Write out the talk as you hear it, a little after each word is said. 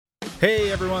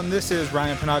Hey everyone, this is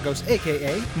Ryan Penagos,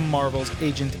 aka Marvel's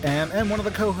Agent M, and one of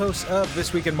the co-hosts of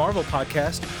This Week in Marvel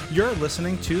podcast. You're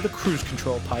listening to the Cruise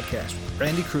Control podcast with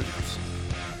Randy Cruz.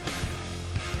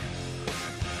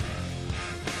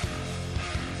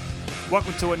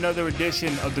 Welcome to another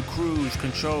edition of the Cruise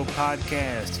Control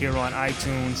podcast here on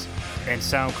iTunes and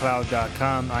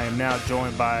SoundCloud.com. I am now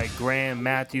joined by Graham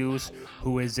Matthews,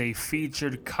 who is a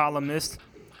featured columnist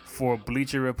for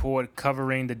Bleacher Report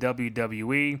covering the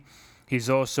WWE. He's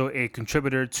also a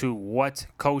contributor to What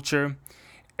Culture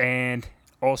and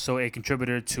also a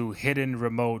contributor to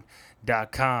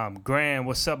HiddenRemote.com. Graham,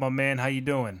 what's up, my man? How you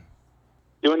doing?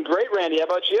 Doing great, Randy. How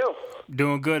about you?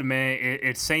 Doing good, man.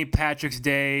 It's St. Patrick's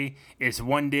Day. It's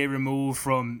 1 day removed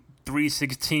from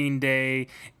 316 Day.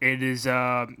 It is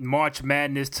March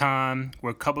Madness time. We're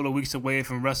a couple of weeks away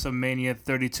from WrestleMania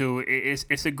 32.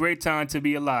 It's a great time to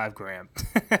be alive, Graham.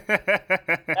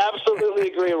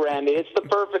 Absolutely agree, Randy. It's the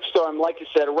perfect storm. Like you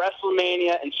said,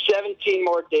 WrestleMania in 17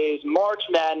 more days, March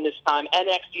Madness time,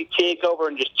 NXT TakeOver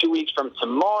in just 2 weeks from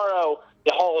tomorrow,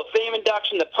 the Hall of Fame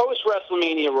induction, the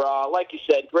post-WrestleMania Raw. Like you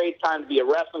said, great time to be a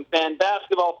wrestling fan,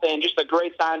 basketball fan, just a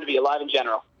great time to be alive in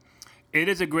general. It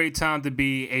is a great time to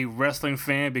be a wrestling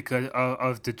fan because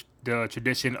of the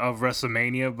tradition of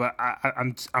WrestleMania, but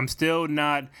I'm still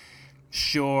not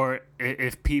sure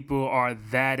if people are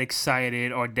that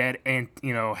excited or that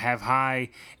have high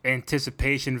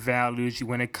anticipation values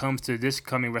when it comes to this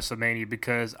coming WrestleMania,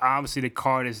 because obviously the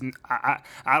card is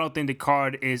I don't think the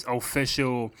card is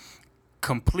official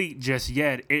complete just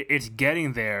yet. It's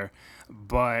getting there,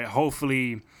 but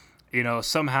hopefully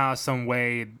somehow, some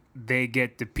way they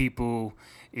get the people,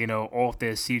 off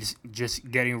their seats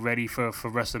just getting ready for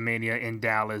WrestleMania in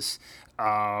Dallas,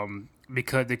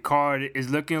 because the card is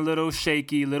looking a little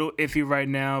shaky, a little iffy right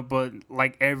now, but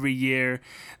like every year,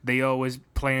 they always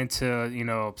plan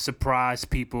to, surprise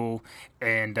people,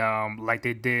 and like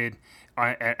they did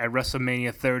at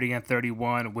WrestleMania 30 and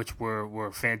 31, which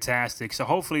were fantastic. So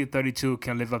hopefully 32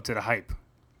 can live up to the hype.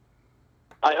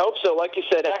 I hope so. Like you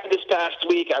said, after this past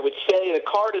week, I would say the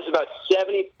card is about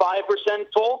 75%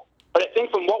 full. But I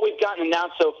think from what we've gotten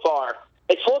announced so far,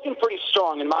 it's looking pretty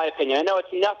strong, in my opinion. I know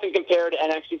it's nothing compared to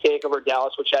NXT TakeOver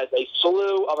Dallas, which has a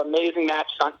slew of amazing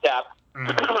matches on tap.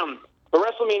 Mm-hmm. But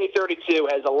WrestleMania 32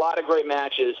 has a lot of great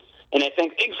matches. And I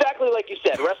think, exactly like you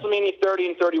said, WrestleMania 30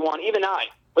 and 31, even I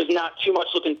was not too much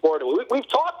looking forward to it. We've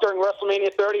talked during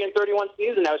WrestleMania 30 and 31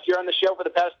 season. I was here on the show for the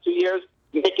past 2 years,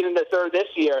 making it the third this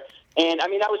year. And, I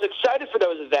was excited for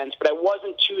those events, but I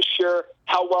wasn't too sure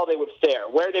how well they would fare,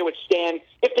 where they would stand,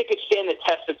 if they could stand the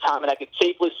test of time. And I could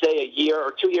safely say a year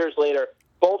or 2 years later,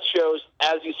 both shows,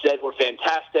 as you said, were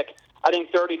fantastic. I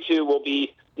think 32 will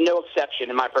be no exception,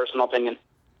 in my personal opinion.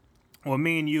 Well,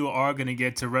 me and you are going to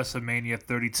get to WrestleMania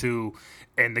 32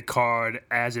 and the card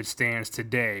as it stands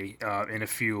today in a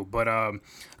few. But a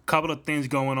couple of things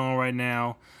going on right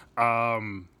now.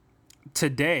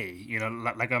 Today,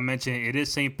 like I mentioned, it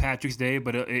is St. Patrick's Day,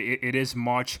 but it is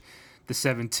March the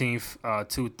 17th,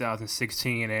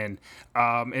 2016, and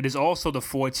it is also the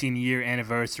 14-year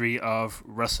anniversary of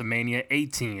WrestleMania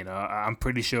 18. I'm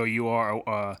pretty sure you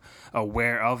are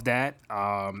aware of that.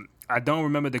 I don't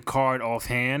remember the card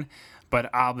offhand, but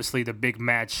obviously the big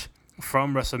match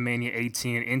from WrestleMania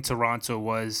 18 in Toronto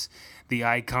was the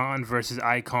Icon versus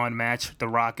Icon match, The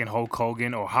Rock and Hulk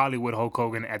Hogan, or Hollywood Hulk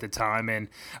Hogan at the time. And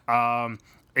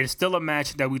it's still a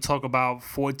match that we talk about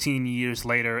 14 years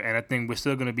later, and I think we're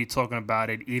still going to be talking about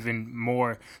it even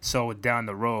more so down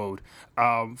the road.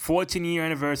 14-year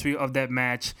anniversary of that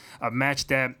match, a match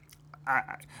that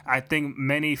I think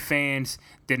many fans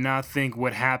did not think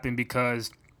would happen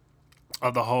because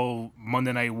of the whole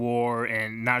Monday Night War,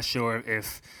 and not sure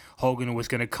if Hogan was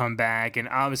going to come back, and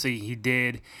obviously he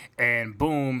did, and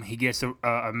boom, he gets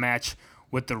a match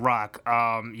with The Rock.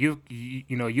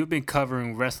 You've been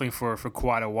covering wrestling for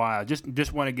quite a while.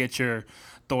 Just want to get your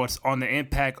thoughts on the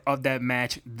impact of that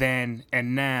match then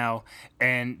and now,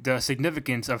 and the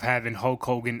significance of having Hulk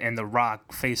Hogan and The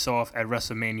Rock face off at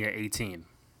WrestleMania 18.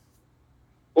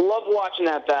 Love watching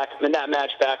that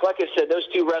match back. Like I said, those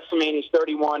two WrestleManias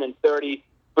 31 and 30,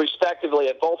 respectively,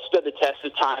 have both stood the test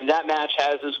of time. That match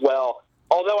has as well.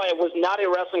 Although I was not a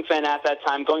wrestling fan at that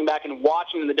time, going back and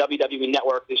watching the WWE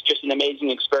Network is just an amazing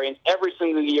experience every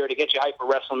single year to get you hyped for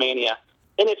WrestleMania.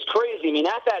 And it's crazy.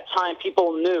 At that time,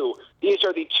 people knew these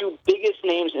are the two biggest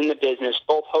names in the business.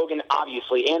 Both Hogan,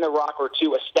 obviously, and The Rock were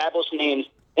two established names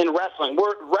in wrestling.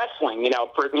 We're wrestling,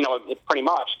 pretty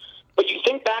much. But you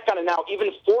think back on it now,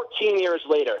 even 14 years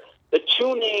later, the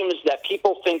two names that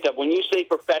people think of when you say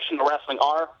professional wrestling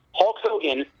are Hulk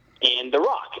Hogan and The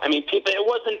Rock. I mean, people, it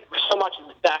wasn't so much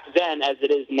back then as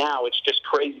it is now. It's just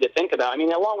crazy to think about. I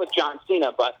mean, along with John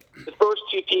Cena, but the first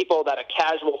two people that a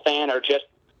casual fan or just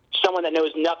someone that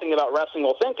knows nothing about wrestling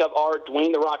will think of are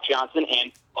Dwayne The Rock Johnson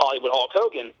and Hollywood Hulk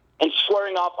Hogan. And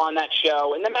squaring off on that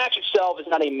show, and the match itself is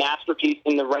not a masterpiece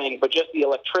in the ring, but just the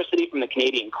electricity from the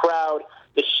Canadian crowd,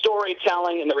 the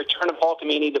storytelling, and the return of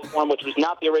Hulkamania to form, which was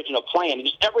not the original plan.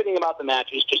 Just everything about the match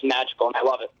is just magical, and I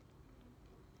love it.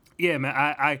 Yeah, man,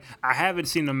 I haven't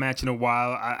seen the match in a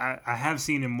while. I have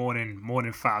seen him more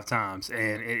than 5 times,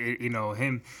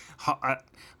 and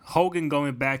Hogan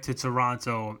going back to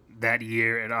Toronto that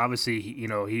year, and obviously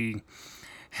he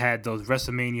had those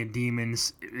WrestleMania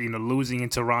demons, losing in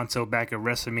Toronto back at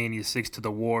WrestleMania 6 to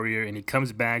the Warrior, and he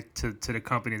comes back to the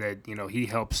company that he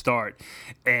helped start,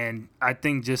 and I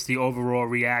think just the overall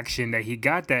reaction that he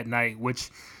got that night,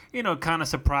 which kind of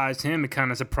surprised him. It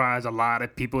kind of surprised a lot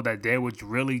of people that they were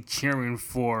really cheering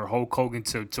for Hulk Hogan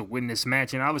to win this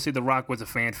match. And obviously, The Rock was a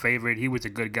fan favorite. He was a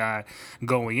good guy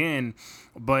going in.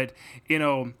 But,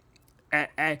 at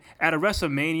a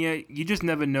WrestleMania, you just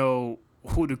never know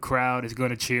who the crowd is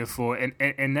going to cheer for,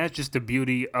 and that's just the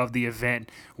beauty of the event,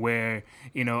 where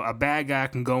a bad guy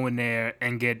can go in there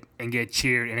and get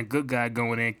cheered, and a good guy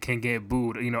going in can get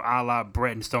booed, a la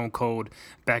Bret and Stone Cold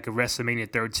back at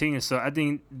WrestleMania 13. So I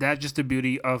think that's just the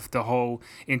beauty of the whole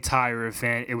entire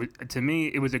event. To me,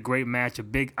 it was a great match, a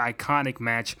big iconic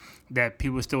match that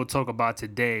people still talk about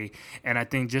today, and I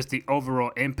think just the overall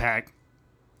impact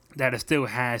that it still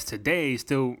has today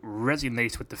still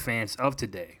resonates with the fans of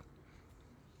today.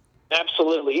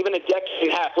 Absolutely. Even a decade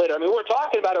and a half later. I mean, we're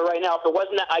talking about it right now. If it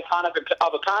wasn't that iconic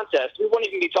of a contest, we wouldn't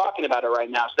even be talking about it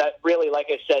right now. So that really, like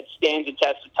I said, stands the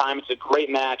test of time. It's a great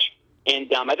match.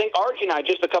 And I think Archie and I,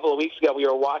 just a couple of weeks ago, we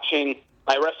were watching,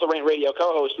 my WrestleRant radio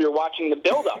co-host, we were watching the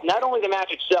build-up. Not only the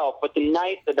match itself, but the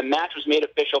night that the match was made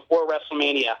official for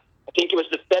WrestleMania. I think it was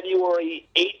the February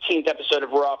 18th episode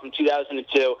of Raw from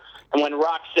 2002. And when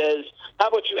Rock says, how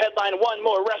about you headline one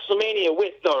more WrestleMania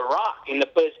with The Rock? And the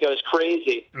place goes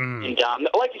crazy. And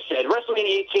like you said,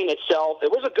 WrestleMania 18 itself,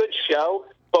 it was a good show,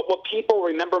 but what people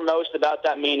remember most about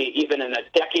that Mania, even in a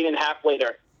decade and a half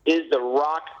later, is The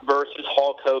Rock versus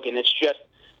Hulk Hogan. It's just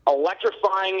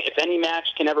electrifying. If any match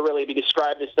can ever really be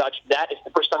described as such, that is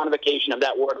the personification of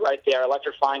that word right there.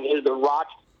 Electrifying is The Rock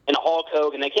and Hulk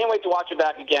Hogan. They can't wait to watch it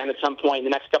back again at some point in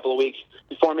the next couple of weeks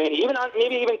before Mania,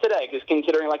 maybe even today, because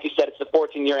considering, like you said, it's the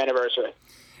 14-year anniversary.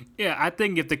 Yeah, I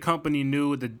think if the company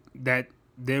knew that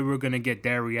they were going to get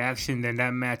their reaction, then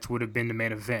that match would have been the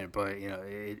main event. But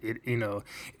it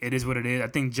is what it is. I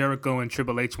think Jericho and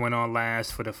Triple H went on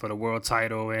last for the world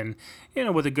title, and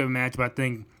it was a good match. But I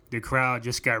think the crowd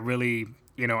just got really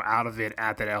out of it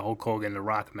after that Hulk Hogan The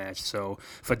Rock match. So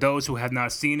for those who have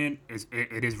not seen it,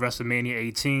 it is WrestleMania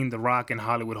 18, The Rock and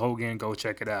Hollywood Hogan. Go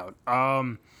check it out.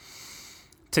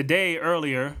 Today,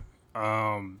 earlier,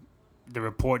 the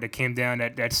report that came down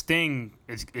that Sting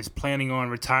is planning on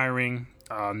retiring.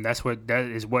 That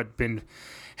is what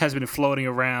has been floating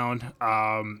around.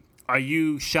 Are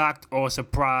you shocked or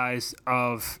surprised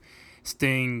of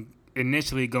Sting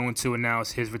initially going to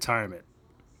announce his retirement?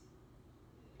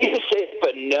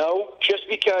 But no, just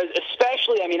because,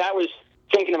 especially, I mean, I was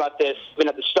thinking about this even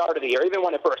at the start of the year, even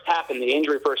when it first happened. The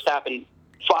injury first happened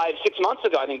 5-6 months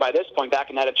ago, I think, by this point, back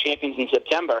in Night of Champions in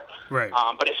September. Right.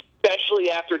 But especially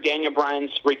after Daniel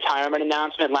Bryan's retirement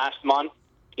announcement last month,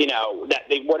 that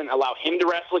they wouldn't allow him to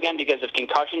wrestle again because of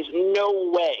concussions.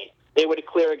 No way they would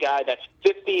clear a guy that's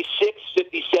 56,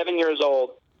 57 years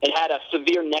old and had a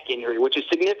severe neck injury, which is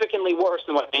significantly worse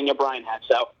than what Daniel Bryan had.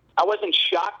 So I wasn't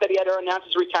shocked that he had to announce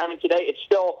his retirement today. It's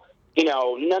still,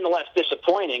 nonetheless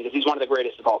disappointing because he's one of the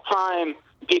greatest of all time.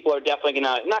 People are definitely going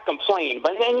to not complain,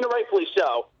 but rightfully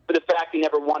so, for the fact he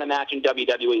never won a match in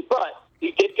WWE. But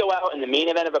he did go out in the main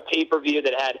event of a pay-per-view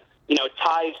that had,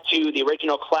 ties to the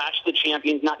original Clash of the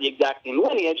Champions, not the exact same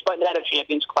lineage, but Night of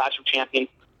Champions, Clash of Champions,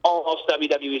 almost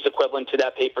WWE's equivalent to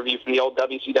that pay-per-view from the old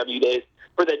WCW days.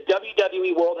 For the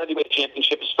WWE World Heavyweight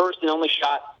Championship, his first and only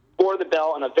shot for the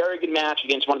belt in a very good match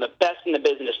against one of the best in the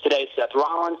business today, Seth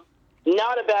Rollins.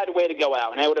 Not a bad way to go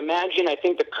out. And I would imagine, I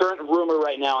think the current rumor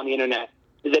right now on the internet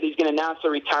is that he's going to announce the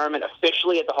retirement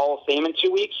officially at the Hall of Fame in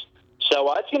 2 weeks.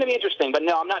 So it's going to be interesting. But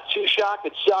no, I'm not too shocked.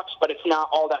 It sucks, but it's not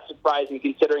all that surprising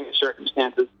considering the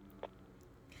circumstances.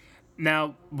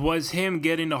 Now, was him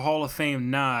getting the Hall of Fame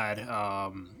nod,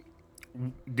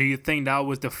 do you think that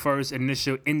was the first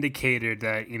initial indicator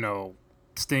that,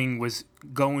 Sting was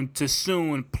going to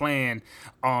soon plan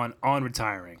on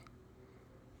retiring?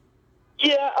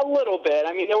 Yeah, a little bit.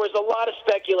 I mean, there was a lot of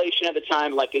speculation at the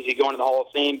time, like, is he going to the Hall of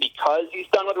Fame because he's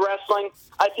done with wrestling?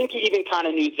 I think he even kind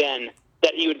of knew then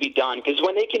that he would be done. Because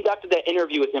when they conducted that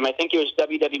interview with him, I think it was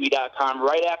WWE.com,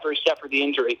 right after he suffered the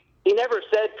injury, he never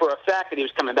said for a fact that he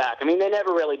was coming back. I mean, they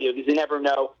never really do because they never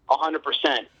know 100%.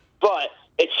 But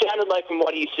it sounded like from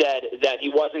what he said that he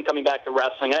wasn't coming back to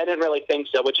wrestling. I didn't really think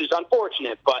so, which is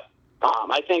unfortunate. But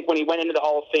I think when he went into the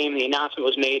Hall of Fame, the announcement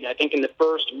was made, I think in the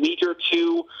first week or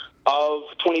two of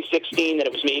 2016, that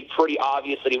it was made pretty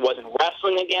obvious that he wasn't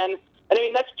wrestling again. And, I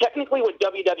mean, that's technically what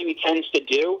WWE tends to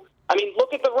do. I mean,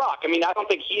 look at The Rock. I mean, I don't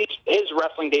think his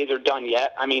wrestling days are done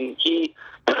yet. I mean, he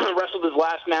wrestled his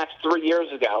last match 3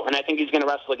 years ago, and I think he's going to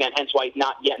wrestle again, hence why he's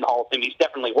not yet in the Hall of Fame. He's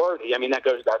definitely worthy. I mean, that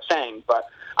goes without saying. But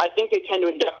I think they tend to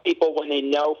induct people when they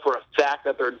know for a fact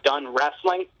that they're done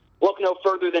wrestling. Look no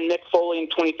further than Mick Foley in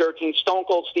 2013. Stone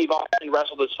Cold Steve Austin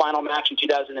wrestled his final match in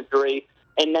 2003,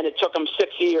 and then it took him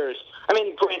 6 years. I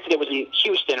mean, granted, it was in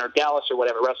Houston or Dallas or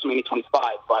whatever, WrestleMania 25,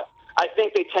 but I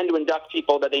think they tend to induct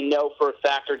people that they know for a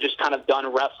fact are just kind of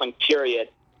done wrestling, period.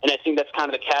 And I think that's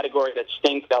kind of the category that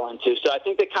Sting fell into. So I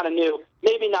think they kind of knew,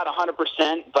 maybe not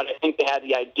 100%, but I think they had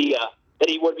the idea that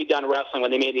he would be done wrestling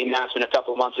when they made the announcement a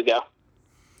couple of months ago.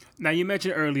 Now, you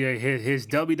mentioned earlier his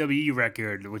WWE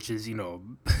record, which is,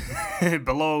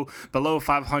 below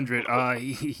 500.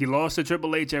 He lost to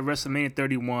Triple H at WrestleMania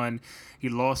 31. He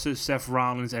lost to Seth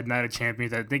Rollins at Night of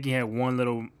Champions. I think he had one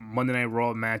little Monday Night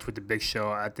Raw match with the Big Show.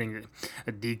 I think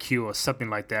a DQ or something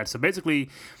like that. So basically,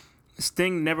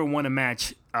 Sting never won a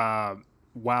match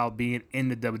while being in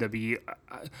the WWE.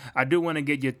 I do want to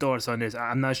get your thoughts on this.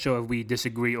 I'm not sure if we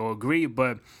disagree or agree,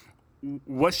 but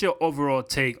what's your overall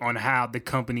take on how the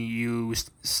company used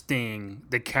Sting,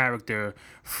 the character,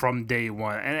 from day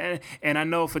one? And I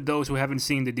know for those who haven't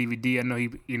seen the DVD, I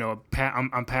know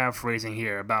I'm paraphrasing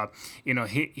here about,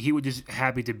 he was just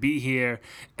happy to be here,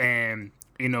 and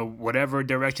whatever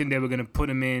direction they were gonna put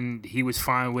him in, he was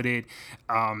fine with it.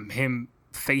 Him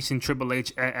facing Triple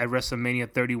H at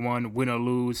WrestleMania 31, win or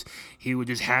lose, he was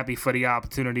just happy for the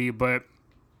opportunity. But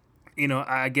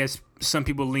I guess some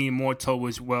people lean more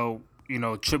towards,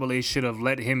 Triple H should have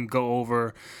let him go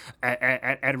over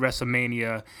at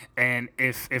WrestleMania. And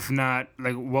if not,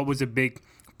 what was the big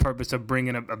purpose of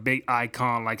bringing a big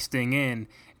icon like Sting in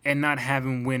and not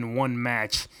having win one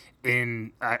match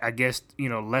in, I guess,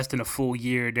 less than a full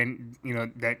year than,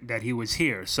 that he was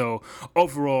here? So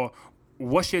overall,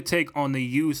 what's your take on the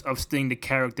use of Sting, the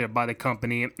character, by the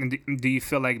company? And do you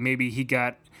feel like maybe he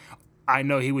got, I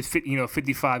know he was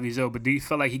 55 years old, but do you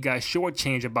feel like he got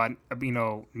shortchanged about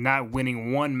not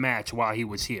winning one match while he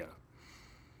was here?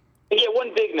 Yeah,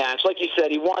 one big match. Like you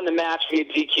said, he won the match via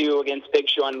DQ against Big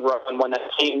Show and won that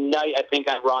same night. I think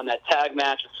I won that tag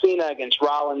match with Cena against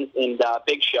Rollins and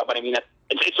Big Show. But I mean,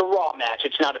 it's a Raw match.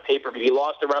 It's not a pay-per-view. He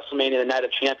lost to WrestleMania, the Night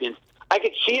of Champions. I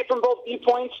could see it from both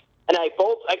viewpoints, and I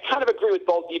kind of agree with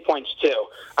both viewpoints too.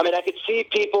 I mean, I could see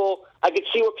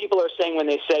what people are saying when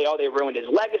they say, "Oh, they ruined his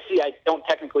legacy." I don't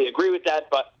technically agree with that,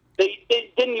 but they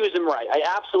didn't use him right. I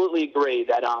absolutely agree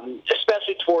that,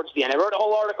 especially towards the end. I wrote a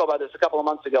whole article about this a couple of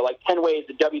months ago, like 10 ways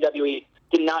that WWE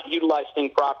did not utilize Sting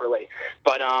properly.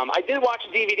 But I did watch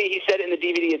the DVD. He said it in the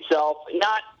DVD itself,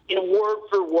 not in word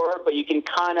for word, but you can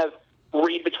kind of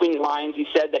read between the lines. He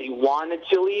said that he wanted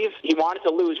to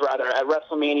lose at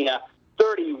WrestleMania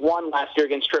 31 last year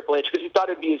against Triple H because he thought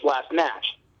it would be his last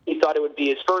match. He thought it would be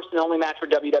his first and only match for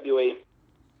WWE.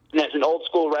 And as an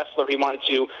old-school wrestler, he wanted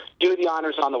to do the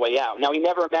honors on the way out. Now, he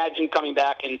never imagined coming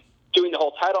back and doing the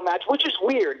whole title match, which is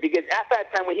weird because at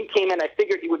that time when he came in, I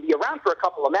figured he would be around for a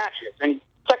couple of matches, and he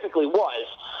technically was.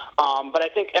 But I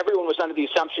think everyone was under the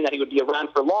assumption that he would be around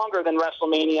for longer than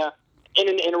WrestleMania. In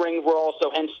an in-ring role,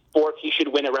 so henceforth he should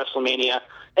win at WrestleMania.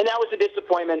 And that was a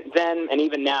disappointment then and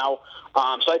even now.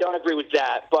 So I don't agree with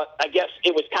that. But I guess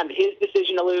it was kind of his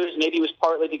decision to lose. Maybe it was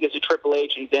partly because of Triple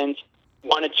H and Vince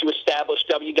wanted to establish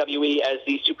WWE as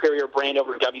the superior brand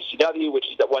over WCW, which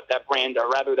is what that brand, or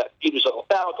rather that feud was all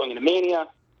about, going into Mania.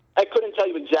 I couldn't tell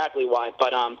you exactly why,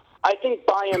 but I think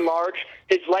by and large,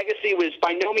 his legacy was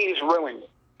by no means ruined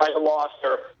by the loss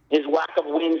or his lack of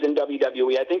wins in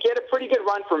WWE. I think he had a pretty good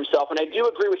run for himself, and I do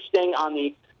agree with Sting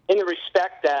in the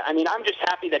respect that, I mean, I'm just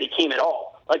happy that he came at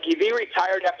all. Like, if he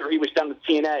retired after he was done with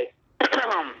TNA,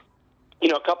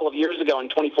 a couple of years ago in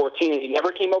 2014, and he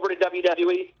never came over to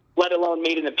WWE, let alone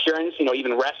made an appearance,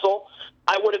 even wrestle,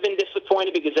 I would have been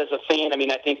disappointed because as a fan, I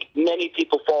mean, I think many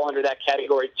people fall under that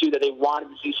category, too, that they wanted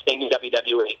to see Sting in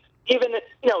WWE. Even,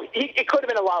 it could have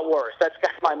been a lot worse. That's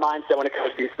kind of my mindset when it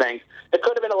comes to these things. It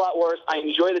could have been a lot worse. I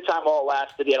enjoyed the time while it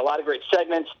lasted. He had a lot of great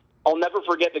segments. I'll never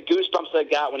forget the goosebumps I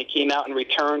got when he came out and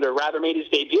returned, or rather made his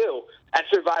debut at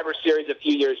Survivor Series a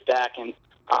few years back. And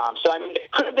so, I mean,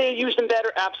 could they have used him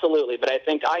better? Absolutely. But I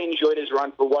think I enjoyed his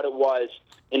run for what it was.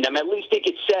 And at least he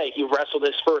could say he wrestled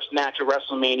his first match at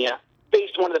WrestleMania,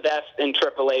 faced one of the best in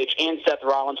Triple H and Seth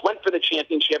Rollins, went for the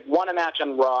championship, won a match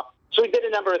on Raw. So he did a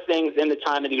number of things in the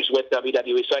time that he was with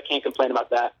WWE, so I can't complain about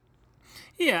that.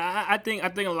 Yeah, I think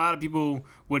a lot of people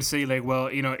would say, like, well,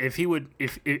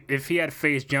 if he had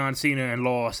faced John Cena and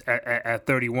lost at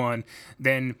 31,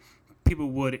 then people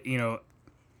would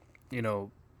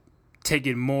take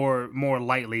it more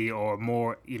lightly, or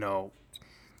more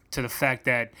to the fact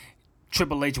that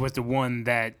Triple H was the one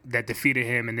that defeated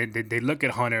him, and they look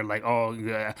at Hunter like,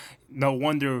 oh, no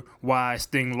wonder why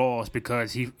Sting lost,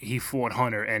 because he fought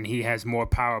Hunter and he has more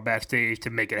power backstage to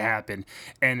make it happen.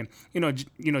 And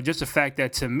just the fact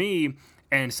that, to me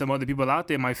and some other people out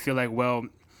there might feel like, well,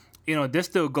 this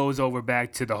still goes over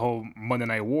back to the whole Monday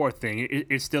Night War thing.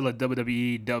 It's still a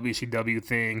WWE, WCW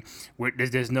thing, where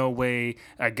there's no way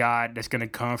a guy that's going to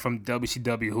come from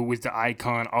WCW, who is the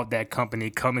icon of that company,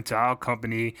 come into our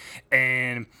company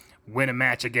and win a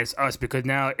match against us, because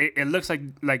now it looks like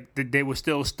they were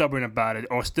still stubborn about it,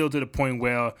 or still to the point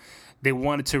where they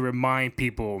wanted to remind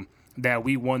people that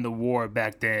we won the war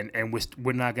back then, and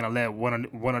we're not going to let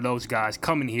one of those guys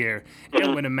come in here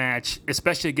and win a match,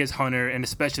 especially against Hunter, and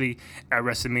especially at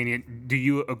WrestleMania. Do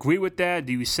you agree with that?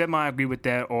 Do you semi-agree with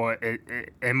that? Or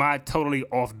am I totally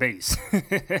off base? No,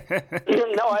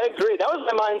 I agree. That was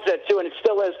my mindset, too, and it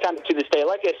still is kind of to this day.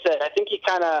 Like I said, I think he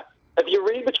kind of, if you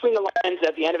read between the lines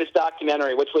at the end of his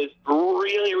documentary, which was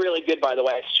really, really good, by the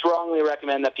way, I strongly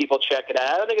recommend that people check it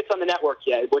out. I don't think it's on the network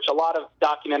yet, which a lot of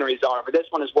documentaries are, but this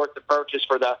one is worth the purchase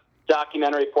for the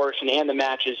documentary portion and the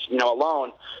matches,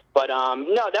 alone. But,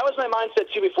 no, that was my mindset,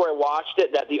 too, before I watched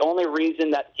it, that the only reason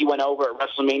that he went over at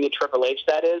WrestleMania, Triple H,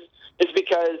 that is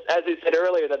because, as I said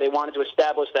earlier, that they wanted to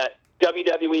establish that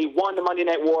WWE won the Monday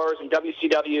Night Wars and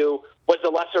WCW was the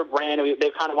lesser brand, and they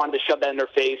kind of wanted to shove that in their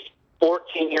face.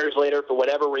 14 years later, for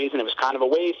whatever reason, it was kind of a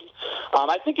waste.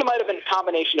 I think it might have been a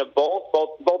combination of both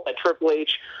that Triple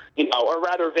H, or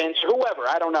rather Vince, or whoever,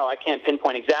 I don't know, I can't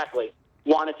pinpoint exactly,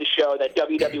 wanted to show that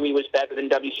WWE was better than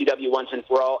WCW once and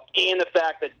for all, and the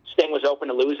fact that Sting was open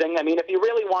to losing. I mean, if he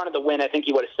really wanted to win, I think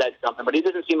he would have said something, but he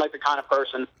doesn't seem like the kind of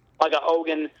person, like a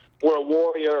Hogan or a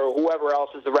Warrior or whoever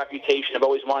else has the reputation of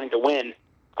always wanting to win.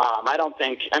 I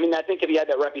think if he had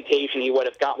that reputation, he would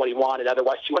have got what he wanted.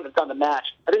 Otherwise, he wouldn't have done the match.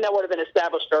 I think that would have been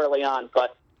established early on.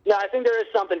 But, no, I think there is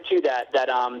something to that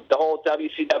the whole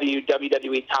WCW,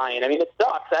 WWE tie-in. I mean, it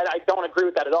sucks. I don't agree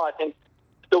with that at all. I think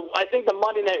the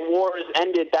Monday Night Wars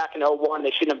ended back in 2001.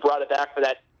 They shouldn't have brought it back for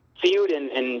that feud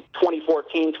in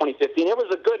 2014, 2015. It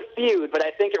was a good feud, but I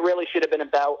think it really should have been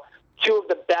about two of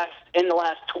the best in the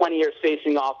last 20 years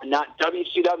facing off, and not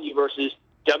WCW versus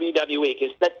WWE,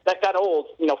 because that got old,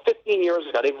 15 years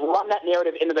ago. They've run that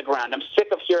narrative into the ground. I'm sick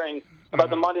of hearing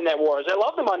about the Monday Night Wars. I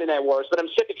love the Monday Night Wars, but I'm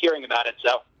sick of hearing about it.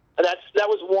 So that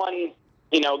was one,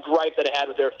 gripe that I had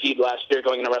with their feud last year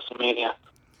going into WrestleMania.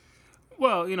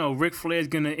 Well, Ric Flair is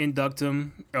going to induct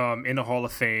him in the Hall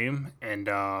of Fame, and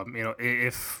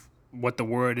if what the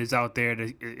word is out there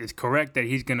is correct, that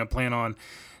he's going to plan on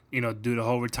do the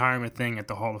whole retirement thing at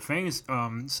the Hall of Fame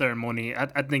ceremony,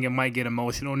 I think it might get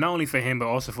emotional, not only for him, but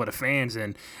also for the fans.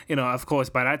 And, of course,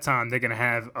 by that time, they're going to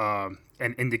have an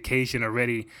indication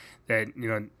already that,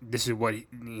 this is what,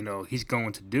 he's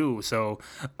going to do. So,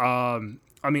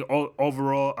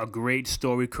 overall, a great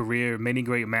story career, many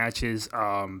great matches,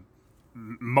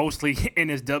 mostly in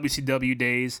his WCW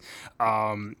days.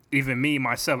 Even me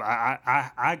myself,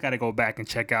 I got to go back and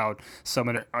check out some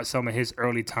of his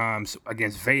early times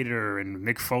against Vader and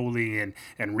Mick Foley and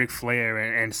Ric Flair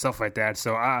and stuff like that.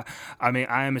 So I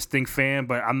am a Sting fan,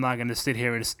 but I'm not gonna sit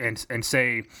here and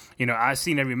say I've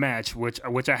seen every match, which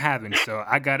I haven't. So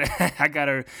I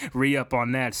gotta re-up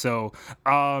on that. So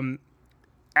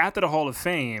after the Hall of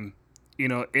Fame,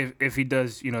 if he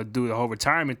does do the whole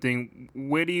retirement thing,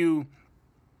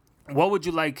 what would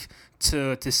you like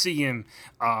to see him,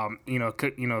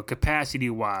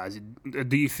 capacity-wise?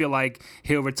 Do you feel like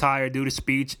he'll retire, do the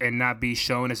speech, and not be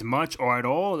shown as much or at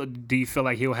all? Or do you feel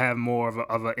like he'll have more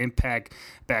of an impact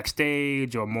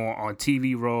backstage or more on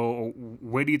TV role? Or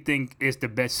where do you think is the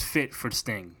best fit for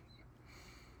Sting?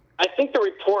 I think the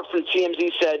report from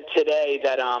TMZ said today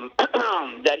that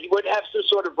that he would have some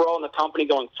sort of role in the company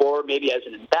going forward, maybe as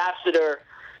an ambassador.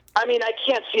 I mean, I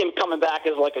can't see him coming back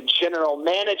as like a general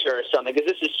manager or something, because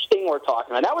this is Sting we're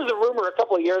talking about. That was a rumor a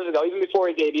couple of years ago, even before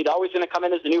he debuted, always going to come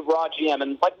in as the new Raw GM.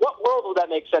 And, what world would that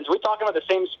make sense? Are we talking about the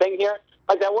same Sting here?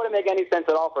 That wouldn't make any sense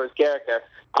at all for his character.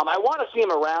 I want to see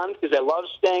him around because I love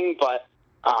Sting, but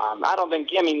I don't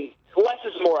think, less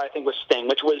is more, I think, with Sting,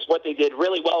 which was what they did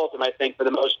really well with him, I think, for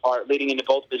the most part, leading into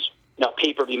both of his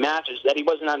pay-per-view matches, that he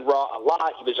wasn't on Raw a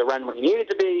lot. He was around when he needed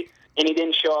to be, and he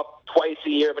didn't show up twice a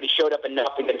year, but he showed up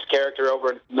enough to get his character over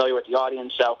and familiar with the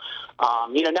audience. So,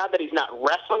 now that he's not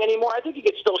wrestling anymore, I think he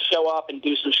could still show up and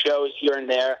do some shows here and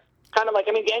there. Kind of like,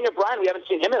 Daniel Bryan, we haven't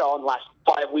seen him at all in the last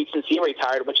 5 weeks since he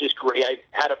retired, which is great. I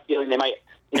had a feeling they might,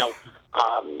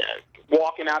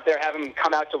 walk him out there, have him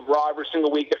come out to Raw every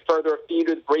single week to further a feud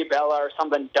with Brie Bella or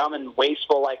something dumb and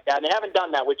wasteful like that. And they haven't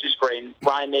done that, which is great. And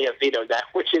Bryan may have vetoed that,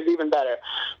 which is even better.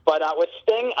 But with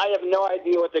Sting, I have no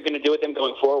idea what they're going to do with him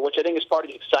going forward, which I think is part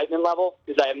of the excitement level,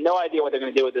 because I have no idea what they're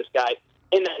going to do with this guy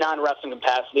in that non-wrestling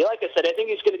capacity. Like I said, I think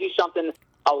he's going to do something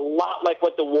a lot like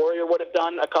what the Warrior would have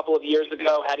done a couple of years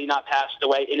ago had he not passed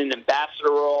away, in an ambassador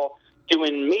role,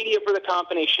 doing media for the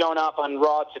company, showing up on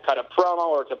Raw to cut a promo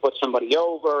or to put somebody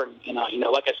over, and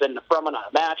like I said, in a promo,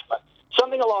 not a match, but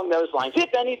something along those lines.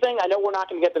 If anything, I know we're not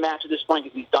going to get the match at this point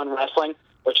because he's done wrestling,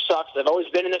 which sucks. I've always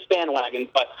been in this bandwagon,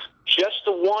 but just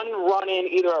the one run-in,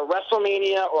 either a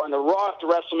WrestleMania or on the Raw after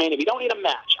WrestleMania. We don't need a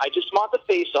match. I just want the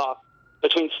face-off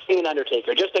between Sting and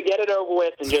Undertaker, just to get it over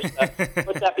with and just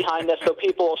put that behind us so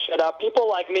people will shut up. People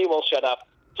like me will shut up,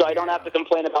 so I don't have to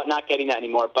complain about not getting that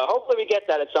anymore. But hopefully we get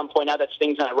that at some point now that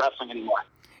Sting's not wrestling anymore.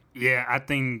 Yeah, I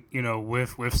think,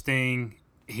 with Sting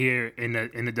here in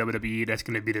the WWE, that's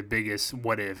going to be the biggest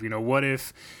what if. What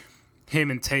if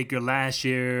him and Taker last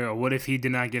year, or what if he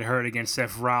did not get hurt against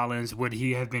Seth Rollins? Would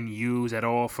he have been used at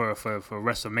all for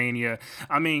WrestleMania?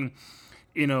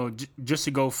 Just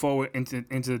to go forward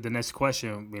into the next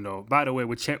question, by the way,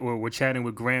 we're chatting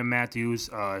with Graham Matthews,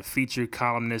 featured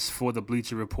columnist for the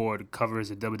Bleacher Report, covers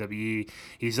the WWE.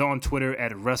 He's on Twitter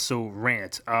at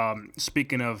WrestleRant.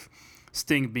 Speaking of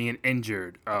Sting being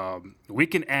injured, we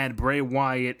can add Bray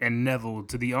Wyatt and Neville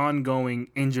to the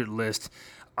ongoing injured list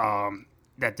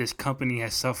that this company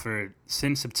has suffered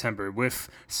since September, with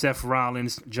Seth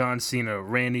Rollins, John Cena,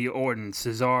 Randy Orton,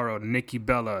 Cesaro, Nikki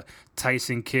Bella,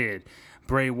 Tyson Kidd,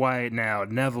 Bray Wyatt now,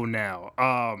 Neville now.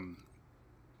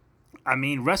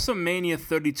 WrestleMania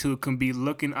 32 can be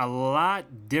looking a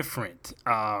lot different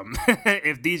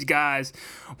if these guys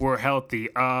were healthy.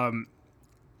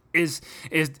 Is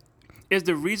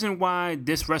the reason why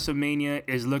this WrestleMania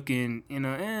is looking,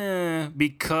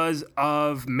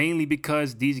 mainly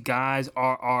because these guys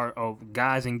are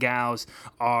guys and gals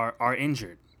are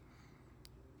injured?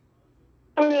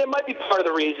 It might be part of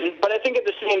the reason, but I think at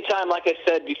the same time, like I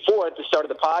said before at the start of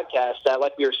the podcast,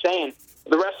 like we were saying,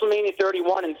 the WrestleMania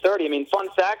 31 and 30, fun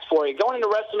fact for you, going into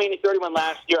WrestleMania 31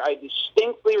 last year, I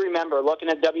distinctly remember looking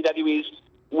at WWE's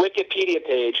Wikipedia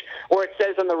page where it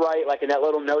says on the right, like in that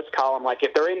little notes column, like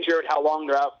if they're injured, how long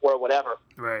they're out for, whatever.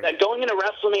 Right. That going into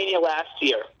WrestleMania last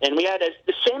year, and we had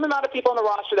the same amount of people on the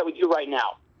roster that we do right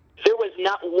now. There was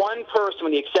not one person,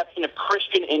 with the exception of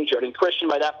Christian, injured, and Christian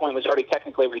by that point was already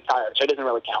technically retired, so it doesn't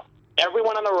really count.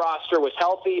 Everyone on the roster was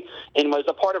healthy and was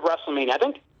a part of WrestleMania. I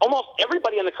think almost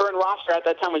everybody on the current roster at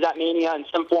that time was at Mania in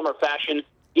some form or fashion,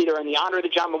 either in the Honor of the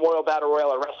John Memorial Battle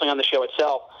Royal or wrestling on the show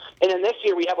itself. And then this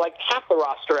year we have like half the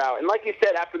roster out. And like you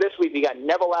said, after this week we got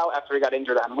Neville out after he got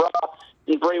injured on Raw,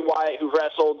 and Bray Wyatt, who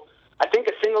wrestled, I think,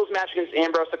 a singles match against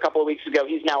Ambrose a couple of weeks ago.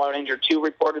 He's now out injured too,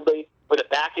 reportedly, with a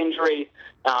back injury.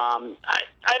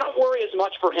 I don't worry as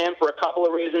much for him for a couple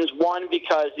of reasons. One,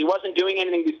 because he wasn't doing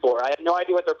anything before. I have no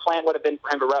idea what their plan would have been for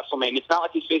him to WrestleMania. It's not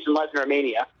like he's facing Lesnar at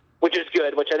Mania, which is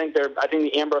good, which I think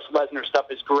the Ambrose-Lesnar stuff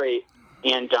is great.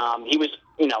 And he was,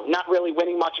 not really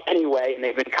winning much anyway, and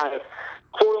they've been kind of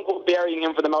quote-unquote burying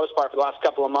him for the most part for the last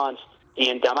couple of months.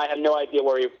 And I have no idea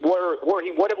where he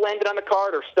would have landed on the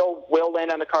card or still will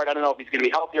land on the card. I don't know if he's going to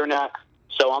be healthy or not.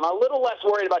 So I'm a little less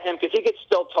worried about him because he could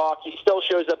still talk. He still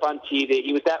shows up on TV.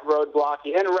 He was at Roadblock.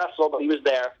 He didn't wrestle, but he was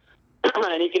there.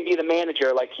 And he can be the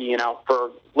manager like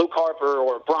for Luke Harper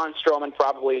or Braun Strowman,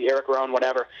 probably Eric Rowan,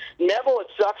 whatever. Neville, it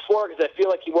sucks for because I feel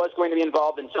like he was going to be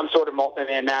involved in some sort of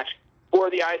multi-man match for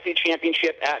the IC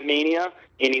Championship at Mania,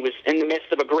 and he was in the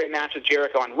midst of a great match with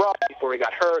Jericho on Raw before he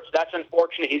got hurt. So that's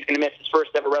unfortunate. He's going to miss his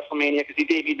first ever WrestleMania because he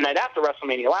debuted the night after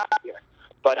WrestleMania last year.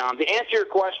 But to answer your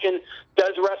question,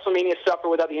 does WrestleMania suffer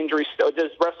without the injuries?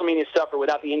 Does WrestleMania suffer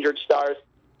without the injured stars?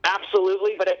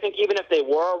 Absolutely. But I think even if they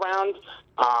were around,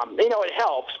 it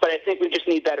helps. But I think we just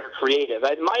need better creative.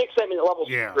 My excitement level's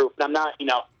through, but I'm not,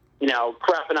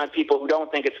 crapping on people who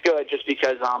don't think it's good just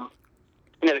because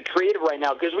the creative right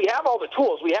now, because we have all the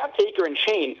tools. We have Taker and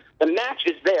Shane. The match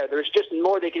is there. There's just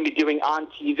more they can be doing on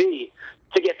TV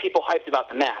to get people hyped about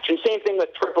the match. And same thing with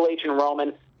Triple H and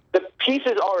Roman. The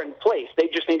pieces are in place. They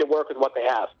just need to work with what they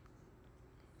have.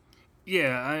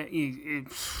 Yeah,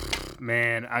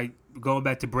 going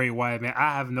back to Bray Wyatt, man,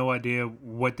 I have no idea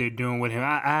what they're doing with him.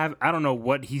 I don't know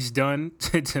what he's done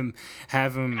to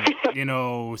have him,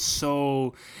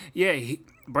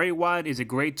 Bray Wyatt is a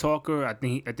great talker. I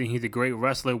think he's a great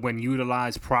wrestler when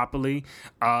utilized properly.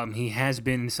 He has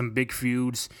been in some big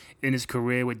feuds in his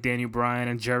career with Daniel Bryan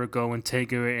and Jericho and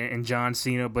Taker and John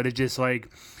Cena, but it's just like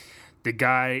the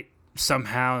guy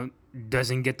somehow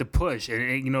doesn't get the push.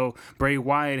 And Bray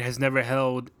Wyatt has never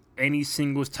held any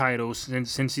singles titles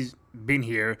since he's been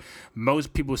here.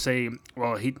 Most people say,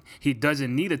 well, he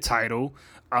doesn't need a title.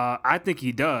 I think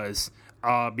he does,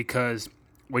 because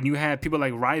when you have people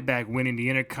like Ryback winning the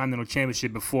Intercontinental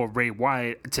Championship before Bray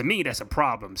Wyatt, to me, that's a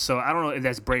problem. So I don't know if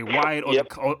that's Bray Wyatt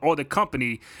or the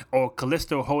company, or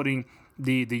Kalisto holding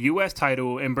the U.S.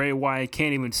 title and Bray Wyatt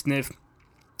can't even sniff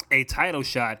a title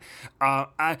shot.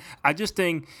 I just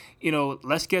think,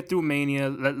 let's get through Mania,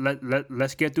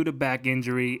 let's get through the back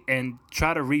injury and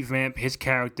try to revamp his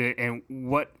character and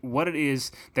what it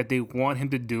is that they want him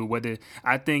to do. Whether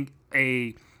I think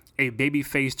a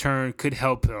babyface turn could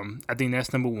help him. I think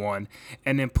that's number one.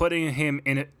 And then putting him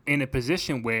in a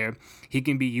position where he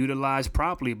can be utilized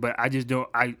properly. But I just don't.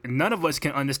 None of us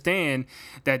can understand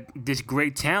that this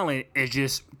great talent is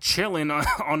just chilling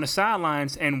on the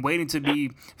sidelines and waiting to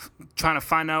be trying to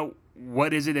find out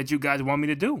what is it that you guys want me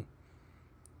to do.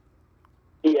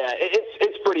 Yeah,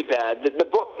 it's pretty bad. The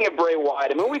booking of Bray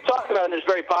Wyatt. I mean, we talked about in this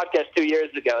very podcast 2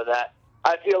 years ago that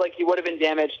I feel like he would have been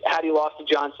damaged had he lost to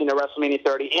John Cena at WrestleMania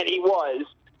 30, and he was.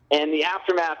 And the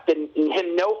aftermath did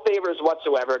him no favors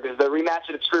whatsoever because the rematch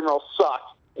at Extreme Rules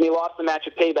sucked, and he lost the match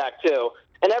at Payback too.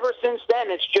 And ever since then,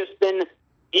 it's just been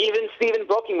even Steven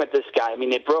booking with this guy. I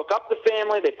mean, they broke up the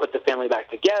family, they put the family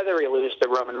back together. He loses to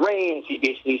Roman Reigns. He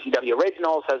beats the ECW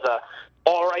Originals, has a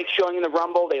all-right showing in the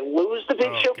Rumble. They lose the Big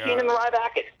Show, Keenan and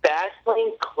Ryback. It's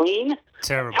Fastlane clean.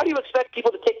 Terrible. How do you expect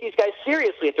people to take these guys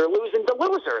seriously if they're losing to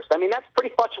losers? I mean, that's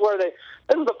pretty much where this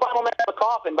is the final nail in the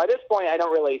coffin. By this point, I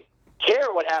don't really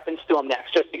care what happens to them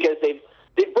next, just because they've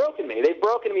broken me. They've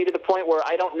broken me to the point where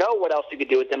I don't know what else you could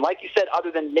do with them. Like you said,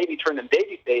 other than maybe turn them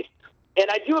babyface. And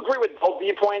I do agree with both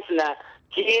viewpoints in that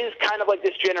he is kind of like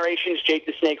this generation's Jake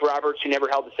the Snake Roberts, who never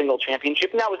held a single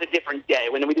championship. And that was a different day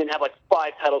when we didn't have like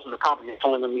 5 titles in the company. It's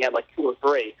only when we had like 2 or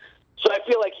 3. So I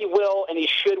feel like he will and he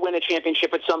should win a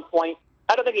championship at some point.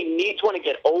 I don't think he needs one to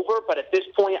get over, but at this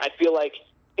point I feel like,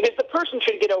 because the person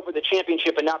should get over the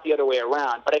championship and not the other way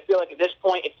around, but I feel like at this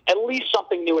point it's at least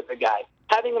something new with the guy.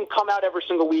 Having him come out every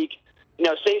single week,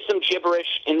 say some gibberish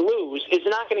and lose is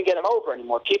not going to get him over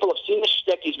anymore. People have seen the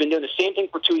shtick. He's been doing the same thing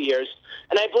for 2 years,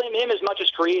 and I blame him as much as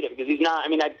creative because he's not. I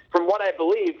mean, from what I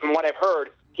believe, from what I've heard,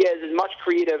 he has as much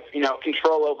creative,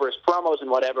 control over his promos and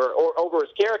whatever, or over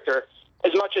his character,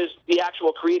 as much as the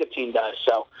actual creative team does.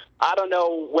 So I don't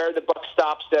know where the buck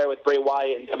stops there with Bray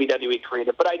Wyatt and WWE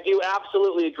creative, but I do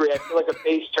absolutely agree. I feel like a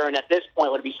face turn at this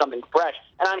point would be something fresh,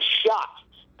 and I'm shocked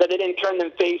that they didn't turn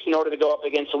them face in order to go up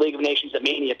against the League of Nations at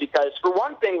Mania, because for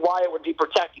one thing, Wyatt would be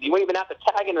protected. He wouldn't even have to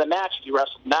tag into the match if he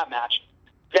wrestled in that match.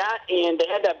 That, and they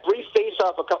had that brief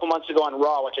face-off a couple months ago on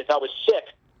Raw, which I thought was sick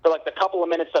for like the couple of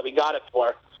minutes that we got it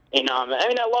for. And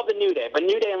I love the New Day, but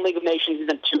New Day and League of Nations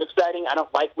isn't too exciting. I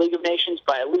don't like League of Nations,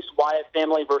 but at least Wyatt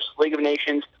family versus League of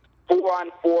Nations,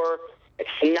 4-on-4.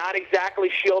 It's not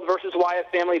exactly Shield versus Wyatt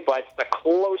family, but it's the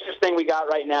closest thing we got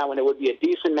right now, and it would be a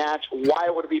decent match.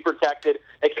 Wyatt would be protected.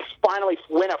 They could finally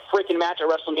win a freaking match at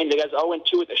WrestleMania. The guy's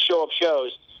 0-2 at the show of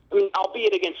shows. I mean,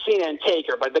 albeit against Cena and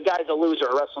Taker, but the guy's a loser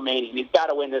at WrestleMania. He's got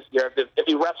to win this year if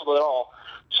he wrestled at all.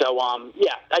 So, I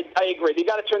agree. They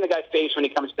got to turn the guy face when he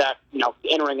comes back,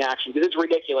 in-ring action, because it's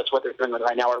ridiculous what they're doing with him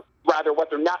right now, or rather what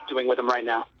they're not doing with him right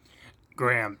now.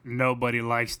 Graham, nobody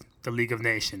likes the League of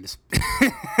Nations.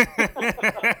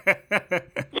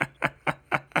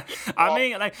 I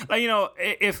mean,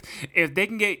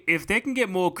 if they can get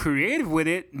more creative with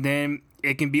it, then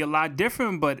it can be a lot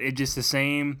different. But it's just the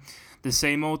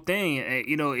same old thing.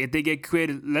 If they get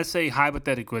creative, let's say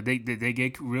hypothetical, they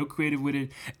get real creative with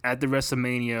it at the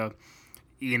WrestleMania,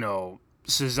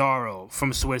 Cesaro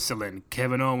from Switzerland,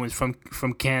 Kevin Owens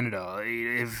from Canada.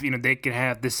 If they could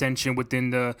have dissension within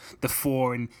the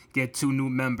 4 and get 2 new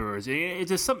members, it's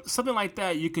just something like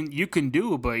that you can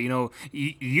do. But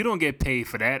you don't get paid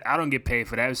for that. I don't get paid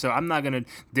for that. So I'm not gonna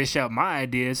dish out my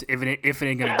ideas if it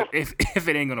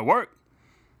ain't gonna work.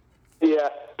 Yeah.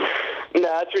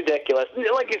 No, it's ridiculous.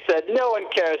 Like you said, no one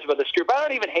cares about this group. I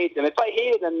don't even hate them. If I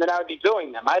hated them, then I would be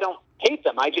doing them. I don't hate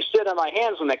them. I just sit on my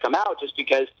hands when they come out, just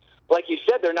because, like you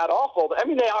said, they're not awful. I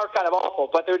mean, they are kind of awful,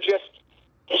 but there's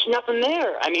nothing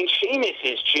there. I mean, Sheamus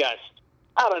is just,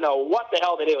 I don't know what the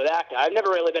hell they did with that guy. I've never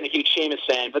really been a huge Sheamus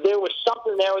fan, but there was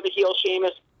something there with the heel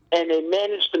Sheamus, and they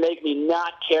managed to make me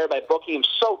not care by booking him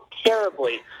so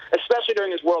terribly, especially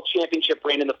during his World Championship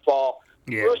reign in the fall.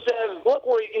 Yeah. Rusev, look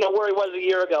where he was a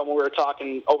year ago when we were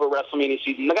talking over WrestleMania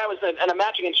season. The guy was in a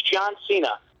match against John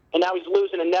Cena, and now he's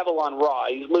losing to Neville on Raw.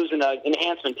 He's losing an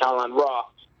enhancement talent on Raw.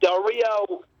 Del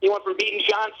Rio, he went from beating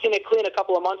John Cena clean a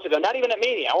couple of months ago, not even at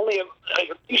Mania, only a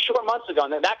few short months ago,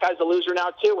 and that guy's a loser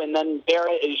now too. And then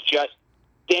Barrett is just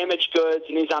damaged goods,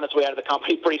 and he's on his way out of the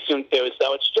company pretty soon too.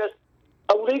 So it's just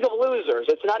a league of losers.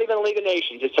 It's not even a league of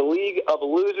nations. It's a league of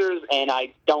losers, and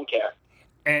I don't care.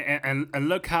 And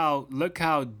look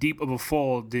how deep of a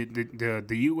fall the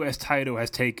U.S. title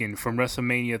has taken from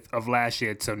WrestleMania of last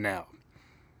year till now.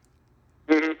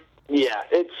 Mm-hmm. Yeah,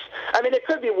 it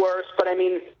could be worse, but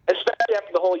especially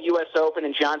after the whole U.S. Open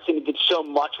and John Cena did so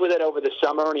much with it over the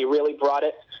summer, and he really brought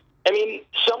it.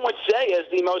 Some would say as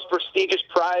the most prestigious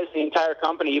prize in the entire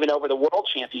company, even over the World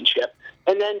Championship.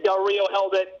 And then Del Rio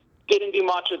held it, didn't do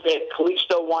much with it.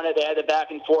 Kalisto won it. They had the back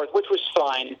and forth, which was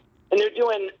fine. And they're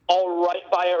doing all right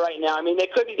by it right now. They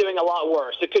could be doing a lot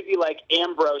worse. It could be like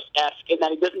Ambrose-esque, and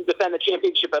then he doesn't defend the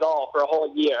championship at all for a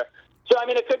whole year. So,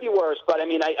 it could be worse, but,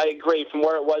 I agree from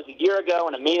where it was a year ago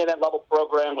in a main event level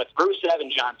program with Rusev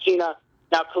and John Cena.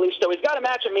 Now, Kalisto, he's got a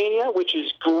match at Mania, which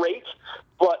is great,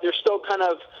 but they're still kind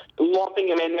of lumping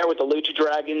him in there with the Lucha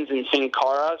Dragons and Sin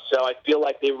Cara, so I feel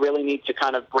like they really need to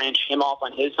kind of branch him off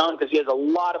on his own because he has a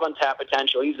lot of untapped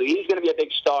potential. He's going to be a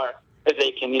big star if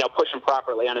they can, push him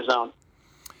properly on his own.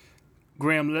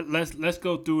 Graham, let's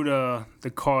go through the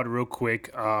card real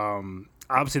quick.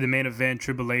 Obviously, the main event,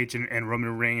 Triple H and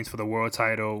Roman Reigns for the world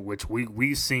title, which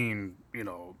we've seen,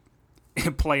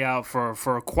 play out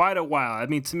for quite a while.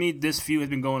 To me, this feud has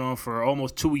been going on for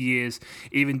almost 2 years,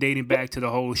 even dating back to the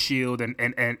whole Shield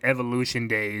and Evolution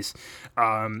days.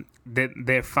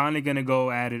 They're finally going to go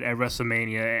at it at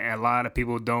WrestleMania, and a lot of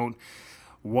people don't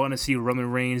want to see Roman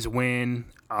Reigns win.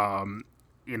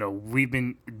 We've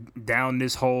been down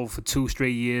this hole for 2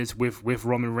 straight years with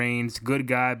Roman Reigns. Good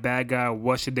guy, bad guy,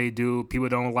 what should they do? People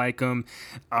don't like him.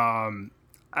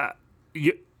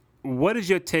 What is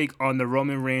your take on the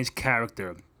Roman Reigns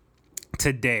character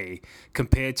today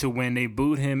compared to when they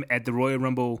booed him at the Royal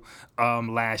Rumble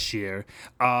last year?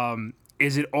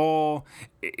 Is it all,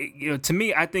 to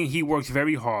me, I think he works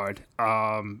very hard.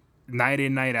 Night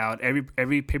in, night out,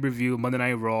 every pay-per-view, Monday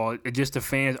Night Raw, the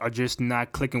fans are just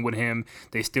not clicking with him.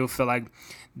 They still feel like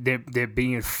they're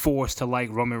being forced to like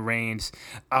Roman Reigns.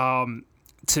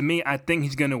 To me, I think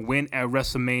he's going to win at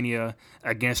WrestleMania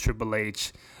against Triple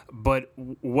H. But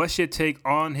what's your take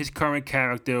on his current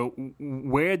character?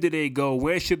 Where do they go?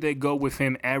 Where should they go with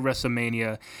him at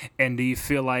WrestleMania? And do you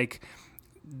feel like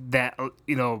that,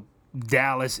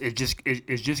 Dallas is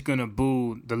just gonna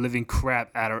boo the living crap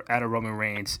out of Roman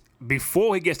Reigns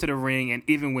before he gets to the ring and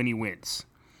even when he wins?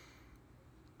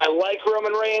 I like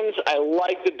Roman Reigns. I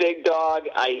like the big dog.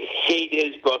 I hate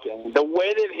his booking. The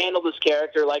way they've handled his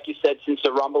character, like you said, since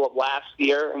the Rumble of last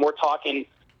year, and we're talking,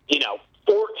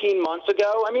 14 months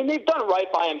ago. They've done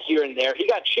right by him here and there. He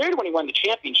got cheered when he won the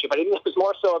championship. I think it was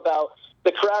more so about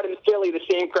the crowd in Philly, the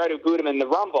same crowd who booed him in the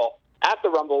Rumble, at the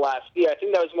Rumble last year. I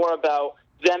think that was more about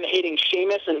them hating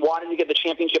Sheamus and wanting to get the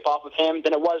championship off of him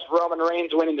than it was Roman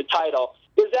Reigns winning the title.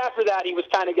 Because after that, he was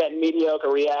kind of getting mediocre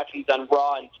reactions on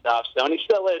Raw and stuff. So, and he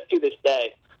still is to this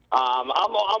day. I'm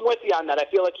with you on that. I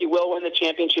feel like he will win the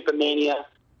championship at Mania,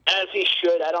 as he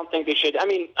should. I don't think they should.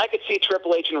 I could see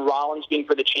Triple H and Rollins being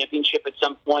for the championship at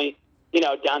some point,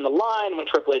 down the line when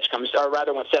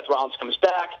when Seth Rollins comes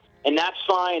back. And that's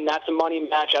fine. That's a money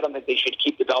match. I don't think they should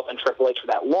keep the belt on Triple H for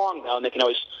that long, though. And they can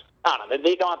always,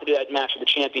 they don't have to do that match for the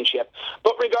championship.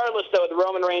 But regardless, though, the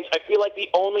Roman Reigns, I feel like the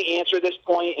only answer at this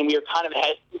point, and we were kind of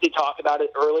hesitant to talk about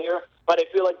it earlier, but I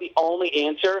feel like the only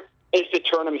answer is to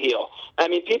turn him heel.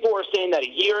 People were saying that a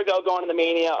year ago going to the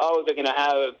Mania, they're going to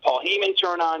have Paul Heyman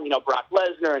turn on, Brock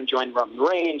Lesnar and join Roman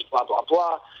Reigns, blah, blah,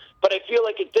 blah. But I feel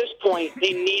like at this point,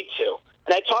 they need to.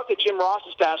 And I talked to Jim Ross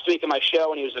this past week on my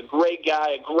show, and he was a great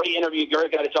guy, a great interview,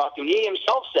 great guy to talk to. And he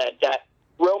himself said that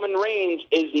Roman Reigns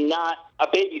is not a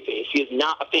babyface. He is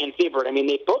not a fan favorite.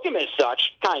 They book him as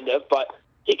such, kind of, but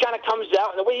he kind of comes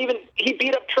out. And the way he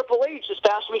beat up Triple H this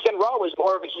past week on Raw was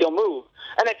more of a heel move.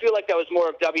 And I feel like that was more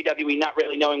of WWE not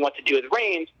really knowing what to do with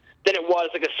Reigns than it was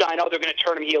like a sign, they're going to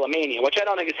turn him heel at Mania, which I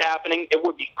don't think is happening. It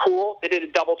would be cool. They did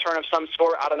a double turn of some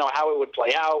sort. I don't know how it would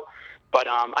play out. But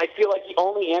I feel like the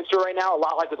only answer right now, a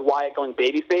lot like with Wyatt going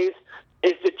babyface,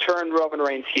 is to turn Roman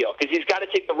Reigns heel. Because he's got to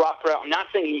take The Rock route. I'm not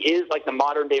saying he is like the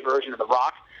modern-day version of The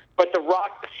Rock, but The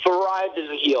Rock thrived as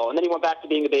a heel. And then he went back to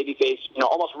being a babyface,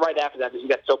 almost right after that because he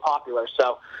got so popular.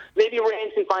 So maybe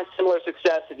Reigns can find similar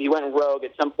success if he went rogue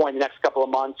at some point in the next couple of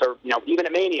months or, even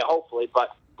at Mania, hopefully. But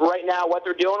right now, what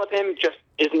they're doing with him just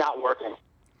is not working.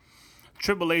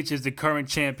 Triple H is the current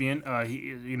champion.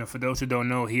 For those who don't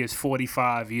know, he is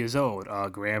 45 years old.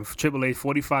 Graham, Triple H,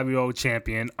 45-year-old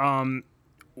champion.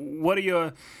 What are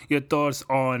your thoughts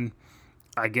on,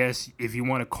 I guess, if you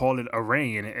want to call it a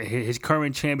reign, his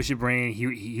current championship reign?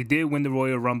 He did win the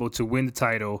Royal Rumble to win the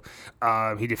title.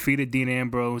 He defeated Dean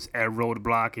Ambrose at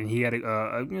Roadblock, and he had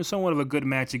a somewhat of a good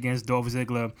match against Dolph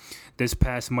Ziggler this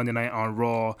past Monday night on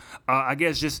Raw. I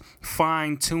guess just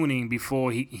fine-tuning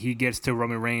before he gets to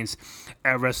Roman Reigns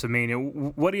at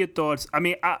WrestleMania. What are your thoughts? I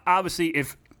mean, obviously,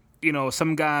 if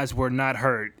some guys were not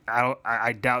hurt,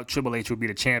 I doubt Triple H would be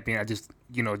the champion. I just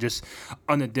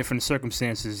under different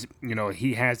circumstances,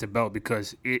 he has the belt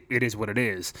because it is what it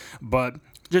is. But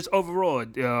just overall,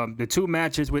 the two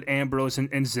matches with Ambrose and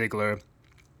Ziggler,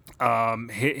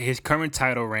 his current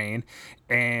title reign,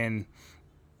 and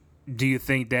do you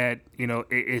think that,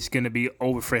 it's going to be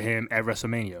over for him at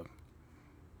WrestleMania?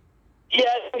 Yeah,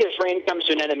 I think his reign comes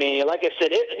to an end of Mania. Like I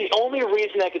said, the only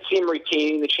reason I could see him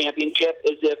retaining the championship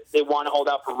is if they want to hold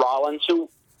out for Rollins, who,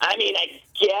 I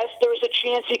guess there's a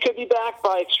chance he could be back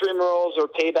by Extreme Rules or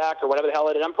Payback or whatever the hell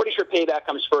it is. I'm pretty sure Payback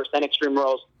comes first, then Extreme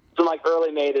Rules, from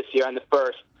early May this year on the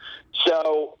 1st.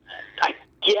 So I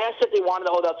guess if they wanted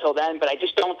to hold out till then, but I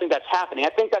just don't think that's happening. I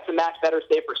think that's a match better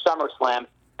stay for SummerSlam,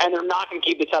 and they're not going to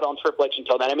keep the title on Triple H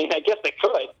until then. I guess they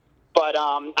could, but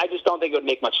I just don't think it would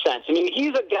make much sense.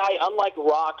 He's a guy, unlike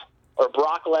Rock or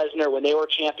Brock Lesnar when they were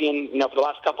champion, for the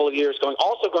last couple of years, going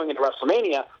into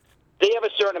WrestleMania. They have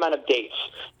a certain amount of dates,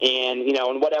 and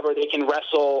and whatever, they can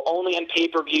wrestle only on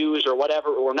pay-per-views or whatever,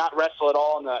 or not wrestle at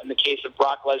all. In the case of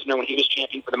Brock Lesnar when he was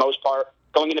champion for the most part,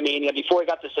 going into Mania before he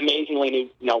got this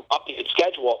amazingly new updated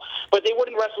schedule. But they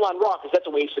wouldn't wrestle on Raw because that's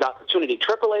a wasted opportunity.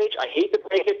 Triple H, I hate to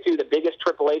break it to the biggest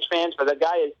Triple H fans, but the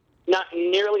guy is not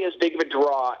nearly as big of a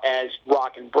draw as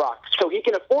Rock and Brock, so he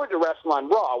can afford to wrestle on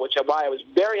Raw, which is why I was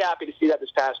very happy to see that this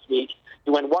past week. He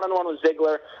went one-on-one with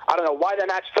Ziggler. I don't know why that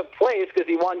match took place because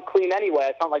he won clean anyway.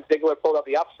 It's not like Ziggler pulled up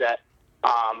the upset.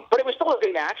 But it was still a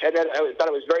good match. I thought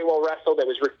it was very well wrestled. It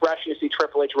was refreshing to see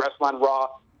Triple H wrestle on Raw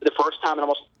for the first time in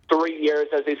almost 3 years,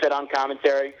 as they said on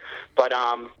commentary. But,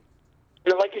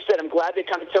 like you said, I'm glad they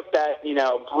kind of took that,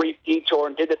 brief detour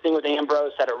and did the thing with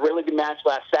Ambrose, had a really good match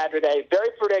last Saturday. Very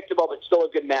predictable, but still a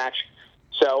good match.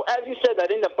 So, as you said, I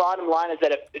think the bottom line is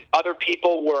that if other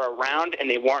people were around and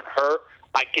they weren't hurt,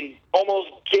 I can almost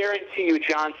guarantee you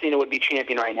John Cena would be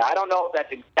champion right now. I don't know if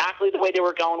that's exactly the way they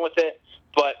were going with it,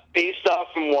 but based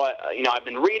off from what I've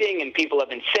been reading and people have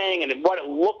been saying and what it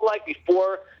looked like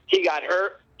before he got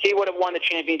hurt, he would have won the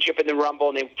championship in the Rumble,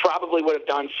 and they probably would have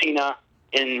done Cena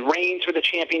and Reigns for the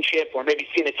championship, or maybe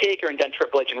Cena Taker and done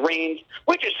Triple H and Reigns,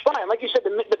 which is fine. Like you said,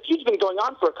 the feud's been going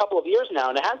on for a couple of years now,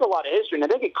 and it has a lot of history, and I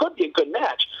think it could be a good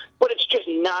match, but it's just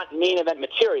not main event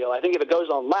material. I think if it goes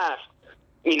on last,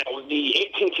 the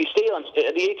AT&T Stadium's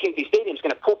going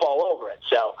to poop all over it.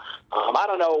 So I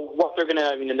don't know what they're going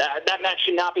to. That match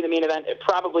should not be the main event. It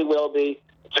probably will be.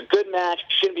 It's a good match.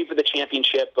 Shouldn't be for the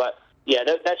championship, but yeah,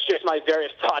 that's just my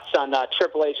various thoughts on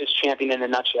Triple H as champion in a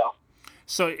nutshell.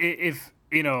 So if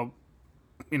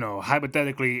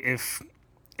hypothetically, if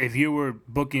you were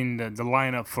booking the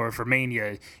lineup for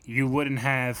Mania, you wouldn't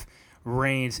have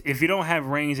Reigns. If you don't have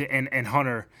Reigns and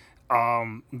Hunter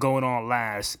going on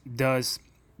last, does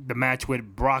the match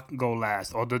with Brock go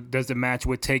last, or does the match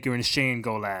with Taker and Shane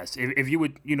go last? If you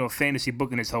would, fantasy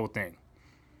booking this whole thing.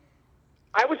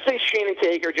 I would say Shane and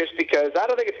Taker just because I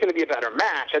don't think it's going to be a better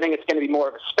match. I think it's going to be more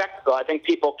of a spectacle. I think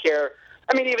people care.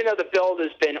 Even though the build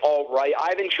has been all right,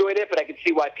 I've enjoyed it, but I can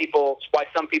see why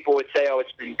some people would say, oh,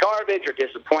 it's been garbage or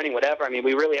disappointing, whatever.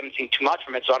 We really haven't seen too much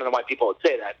from it, so I don't know why people would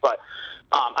say that. But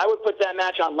I would put that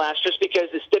match on last just because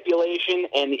the stipulation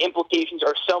and the implications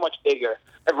are so much bigger.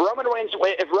 If Roman Reigns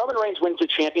wins the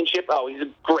championship, he's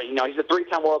great. He's a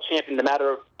 3-time world champion in a matter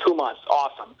of 2 months.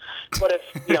 Awesome. But if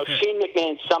Shane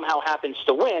McMahon somehow happens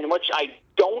to win, which I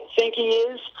don't think he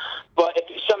is, but if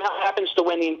he somehow happens to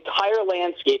win, the entire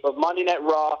landscape of Monday Night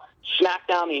Raw,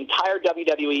 SmackDown, the entire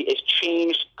WWE is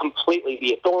changed completely.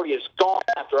 The authority is gone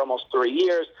after almost 3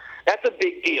 years. That's a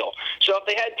big deal. So if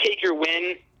they had Taker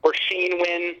win or Shane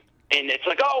win, and it's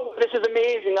like, oh, this is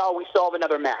amazing. Oh, we still have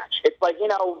another match. It's like,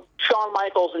 Shawn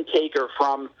Michaels and Taker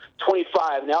from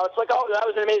 25. Now it's like, oh, that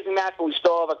was an amazing match, but we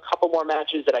still have a couple more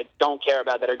matches that I don't care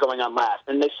about that are going on last.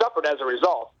 And they suffered as a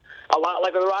result. A lot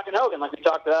like The Rock and Hogan, like we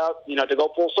talked about, to go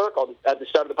full circle at the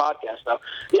start of the podcast. So,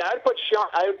 yeah, I'd put Shawn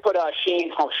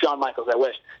Michaels, I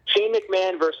wish. Shane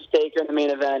McMahon versus Taker in the main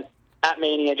event at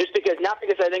Mania, not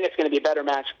because I think it's going to be a better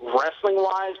match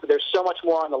wrestling-wise, but there's so much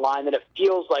more on the line that it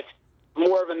feels like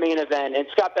more of a main event, and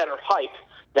it's got better hype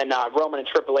than Roman and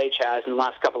Triple H has in the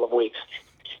last couple of weeks.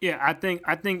 Yeah, I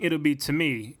think it'll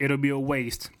be a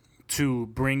waste to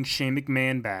bring Shane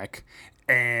McMahon back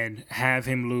and have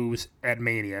him lose at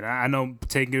Mania. And I know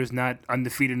Taker's not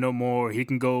undefeated no more. He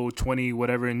can go 20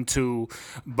 whatever and 2,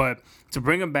 but to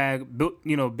bring him back,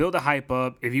 build a hype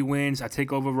up. If he wins, I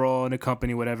take over Raw and the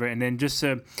company, whatever, and then just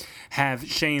to have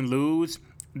Shane lose,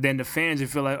 then the fans would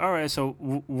feel like, all right, so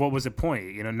what was the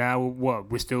point? Now what?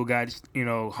 We still got,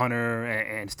 Hunter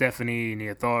and Stephanie and the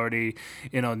Authority.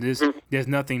 There's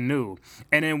nothing new.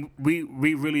 And then we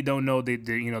really don't know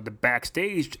the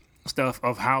backstage stuff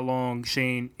of how long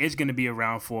Shane is going to be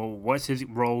around for. What's his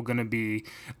role going to be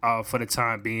for the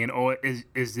time being? Or is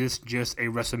this just a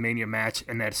WrestleMania match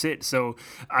and that's it? So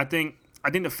I think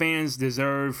the fans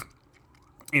deserve,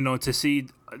 to see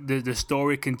the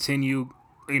story continue,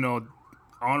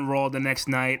 on Raw the next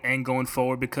night and going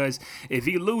forward, because if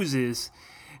he loses,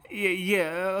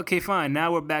 okay, fine.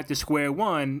 Now we're back to square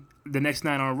one the next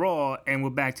night on Raw, and we're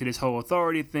back to this whole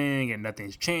Authority thing, and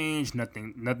nothing's changed,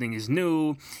 nothing is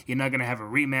new. You're not gonna have a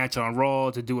rematch on Raw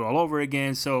to do it all over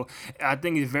again. So I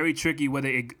think it's very tricky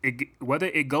whether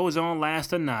it goes on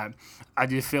last or not. I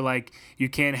just feel like you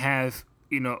can't have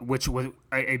which was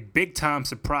a big time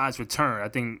surprise return. I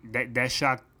think that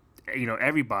shocked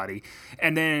everybody,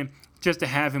 and then just to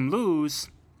have him lose,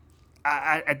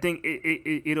 I think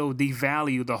it'll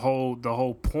devalue the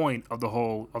whole point of the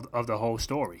whole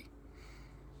story.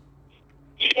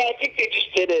 Yeah, I think they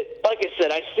just did it. Like I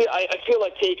said, I feel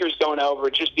like Taker's going over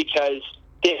just because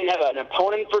they didn't have an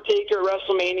opponent for Taker at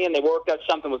WrestleMania, and they worked out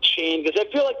something with Shane. Because I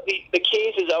feel like the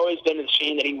case has always been with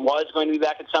Shane that he was going to be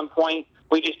back at some point.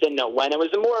 We just didn't know when. It was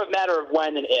more a matter of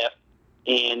when than if.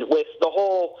 And with the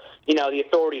whole, the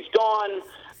Authority's gone.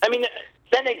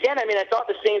 Then again, I thought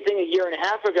the same thing a year and a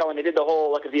half ago when they did the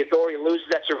whole, if the Authority loses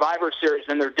that Survivor Series,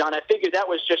 then they're done. I figured that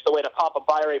was just a way to pop a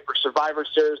buy rate for Survivor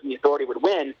Series and the Authority would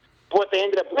win. But what they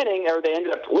ended up winning, or they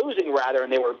ended up losing, rather,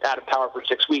 and they were out of power for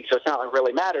 6 weeks, so it's not like it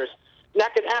really matters. And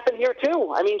that could happen here,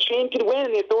 too. Shane could win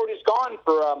and the Authority's gone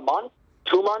for a month,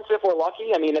 2 months if we're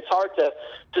lucky. It's hard to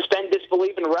suspend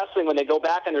disbelief in wrestling when they go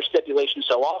back on their stipulations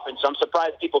so often, so I'm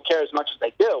surprised people care as much as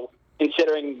they do,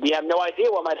 considering we have no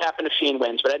idea what might happen if Shane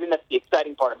wins. But I think that's the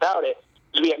exciting part about it,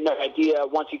 is we have no idea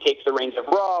once he takes the reins of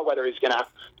Raw whether he's going to,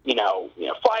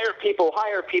 fire people,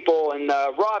 hire people, and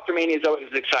Raw after Mania is always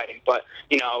exciting. But,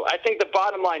 I think the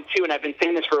bottom line, too, and I've been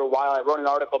saying this for a while, I wrote an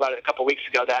article about it a couple weeks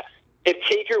ago, that if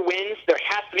Taker wins, there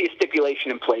has to be a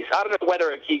stipulation in place. I don't know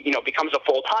whether he, becomes a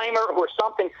full-timer or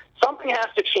something. Something has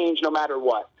to change no matter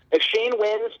what. If Shane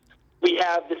wins, we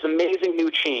have this amazing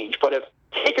new change. But if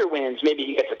Taker wins, maybe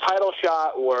he gets a title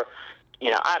shot, or,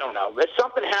 I don't know. But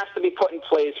something has to be put in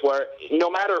place where no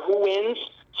matter who wins,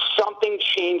 something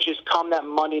changes come that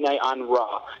Monday night on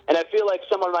Raw. And I feel like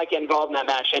someone might get involved in that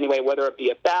match anyway, whether it be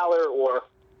a Balor or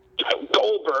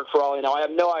Goldberg, for all you know. I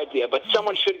have no idea. But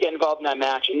someone should get involved in that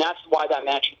match, and that's why that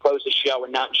match should close the show,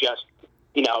 and not just,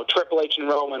 Triple H and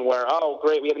Roman where, oh,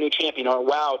 great, we have a new champion, or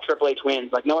wow, Triple H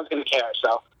wins. No one's going to care.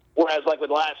 So, whereas with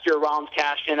last year, Rollins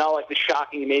cashed in, the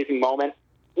shocking, amazing moment.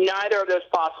 Neither of those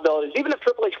possibilities. Even if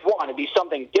Triple H won, it'd be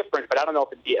something different, but I don't know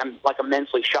if it'd be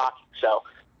immensely shocking. So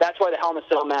that's why the Hell in a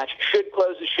Cell match should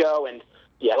close the show. And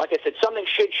yeah, like I said, something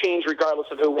should change regardless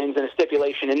of who wins, and a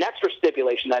stipulation, an extra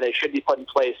stipulation that it should be put in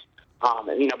place,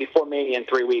 before Mania in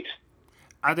 3 weeks.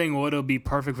 I think what'll be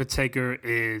perfect for Taker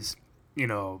is,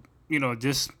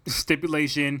 just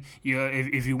stipulation.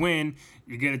 If you win,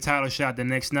 you get a title shot the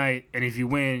next night, and if you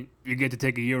win, you get to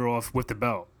take a year off with the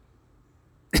belt.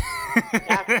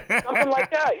 Something like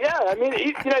that, yeah.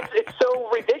 It's so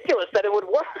ridiculous that it would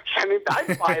work.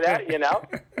 I'd buy that,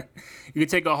 You could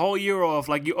take a whole year off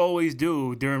like you always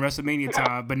do during WrestleMania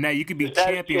time, but now you could be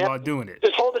champion while doing it.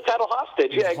 Just hold the title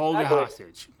hostage. Yeah, hold it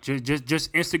hostage.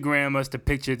 Just Instagram us the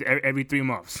pictures every 3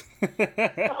 months.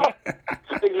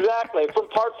 Exactly, from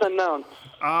parts unknown.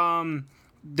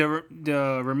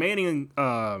 The remaining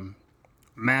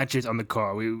matches on the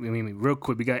card. We real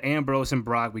quick. We got Ambrose and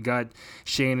Brock. We got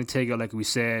Shane and Taker, like we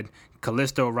said.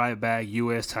 Kalisto right back,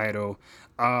 U.S. title.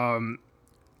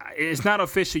 It's not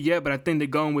official yet, but I think they're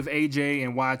going with AJ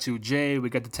and Y2J. We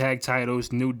got the tag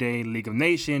titles, New Day, League of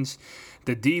Nations,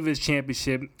 the Divas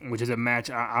Championship, which is a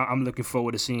match I'm looking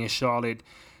forward to seeing. Charlotte,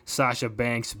 Sasha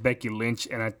Banks, Becky Lynch,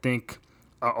 and I think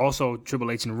also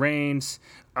Triple H and Reigns.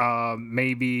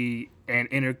 Maybe an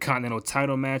Intercontinental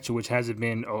title match, which hasn't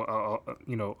been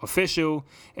official,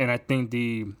 and I think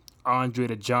the Andre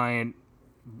the Giant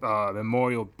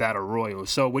Memorial Battle Royal.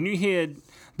 So when you hear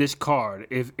this card,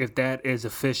 if that is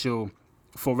official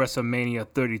for WrestleMania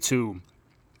 32,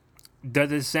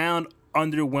 does it sound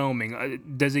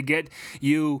underwhelming? Does it get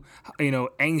you,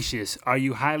 anxious? Are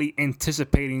you highly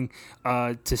anticipating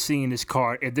to seeing this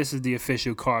card if this is the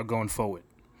official card going forward?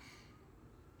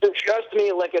 So trust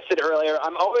me, like I said earlier,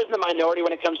 I'm always in the minority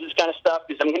when it comes to this kind of stuff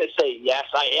because I'm going to say yes,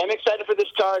 I am excited for this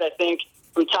card. I think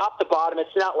from top to bottom, it's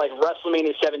not like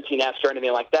WrestleMania 17-esque or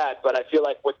anything like that, but I feel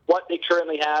like with what they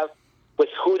currently have, with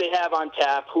who they have on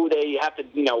tap, who they have to,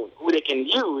 who they can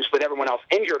use with everyone else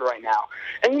injured right now.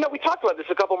 And, we talked about this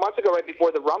a couple months ago right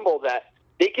before the Rumble that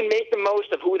they can make the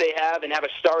most of who they have and have a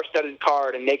star-studded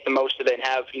card and make the most of it and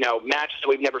have, matches that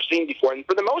we've never seen before. And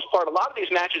for the most part, a lot of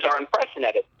these matches are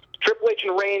unprecedented. Triple H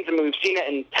and Reigns, we've seen it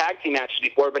in tag team matches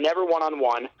before, but never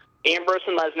one-on-one. Ambrose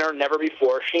and Lesnar, never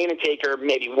before. Shane and Taker,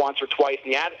 maybe once or twice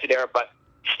in the Attitude Era, but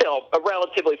still a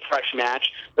relatively fresh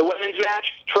match. The women's match,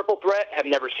 triple threat, have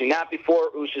never seen that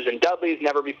before. Usos and Dudleys,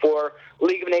 never before.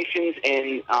 League of Nations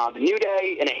in the New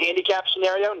Day in a handicap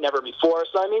scenario, never before.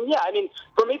 So,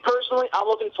 for me personally, I'm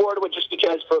looking forward to it just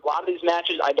because for a lot of these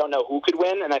matches, I don't know who could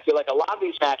win, and I feel like a lot of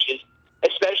these matches,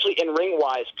 especially in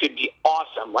ring-wise, could be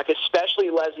awesome. Like, especially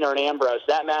Lesnar and Ambrose.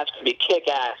 That match could be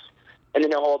kick-ass in the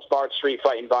no-holds-barred street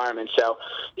fight environment. So,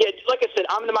 yeah, like I said,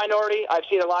 I'm in the minority. I've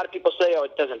seen a lot of people say,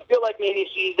 it doesn't feel like Mania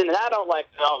season, and I don't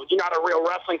you're not a real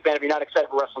wrestling fan if you're not excited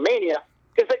for WrestleMania.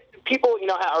 Because people,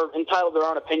 are entitled to their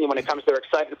own opinion when it comes to their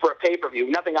excitement for a pay-per-view.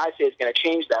 Nothing I say is going to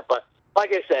change that. But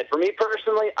like I said, for me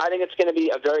personally, I think it's going to be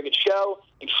a very good show,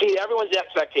 exceed everyone's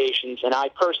expectations, and I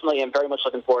personally am very much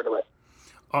looking forward to it.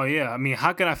 Oh, yeah.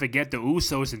 How can I forget the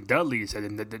Usos and Dudleys?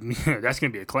 That's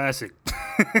going to be a classic.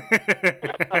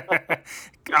 I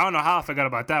don't know how I forgot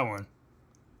about that one.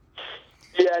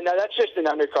 Yeah, no, that's just an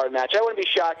undercard match. I wouldn't be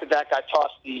shocked if that got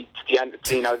tossed the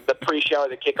pre-show or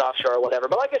the kickoff show or whatever.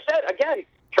 But like I said, again,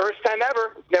 first time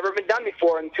ever. It's never been done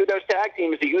before. And to those tag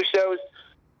teams, the Usos,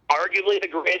 arguably the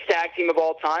greatest tag team of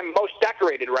all time, most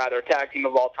decorated, rather, tag team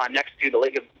of all time, next to the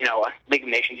League of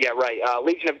Nations,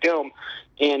 Legion of Doom.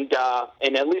 And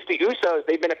at least the Usos,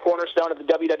 they've been a cornerstone of the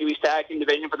WWE's tag team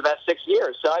division for the past 6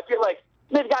 years. So I feel like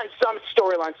they've gotten some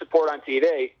storyline support on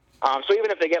TV. So even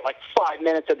if they get 5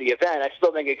 minutes of the event, I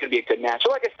still think it could be a good match.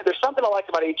 So like I said, there's something I like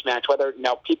about each match, whether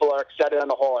people are excited on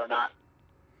the whole or not.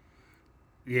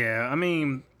 Yeah,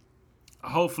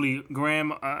 hopefully,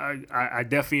 Graham, I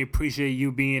definitely appreciate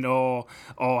you being all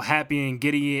happy and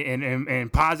giddy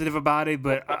and positive about it.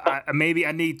 But maybe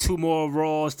I need 2 more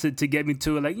Raws to get me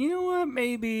to it. You know what?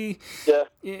 Maybe. Yeah.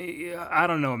 I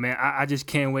don't know, man. I just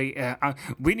can't wait.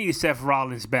 We need Seth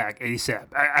Rollins back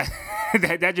ASAP.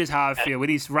 That's just how I feel. We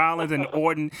need Rollins and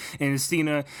Orton and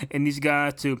Cena and these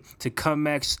guys to come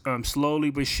back slowly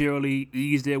but surely,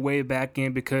 ease their way back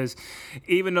in, because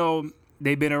even though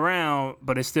they've been around,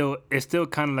 but it's still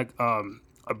kind of like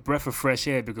a breath of fresh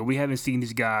air, because we haven't seen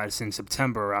these guys since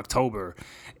September or October,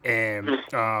 and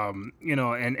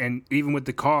and even with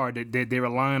the card, they're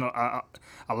relying on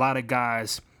a lot of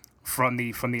guys from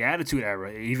the Attitude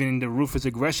Era, even in the Ruthless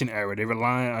Aggression era. They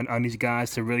rely on these guys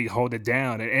to really hold it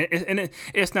down, and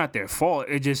it's not their fault.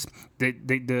 It's just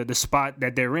the spot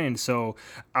that they're in. So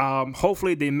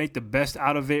hopefully they make the best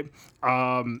out of it.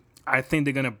 I think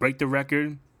they're gonna break the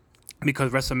record,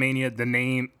 because WrestleMania, the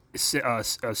name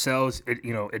sells it,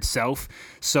 itself.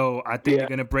 So I think they're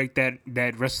gonna break that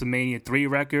WrestleMania 3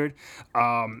 record.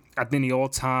 I think the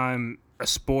all-time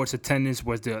sports attendance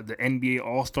was the NBA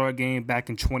All-Star Game back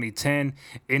in 2010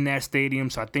 in that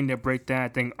stadium. So I think they'll break that. I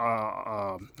think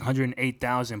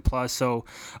 108,000 plus. So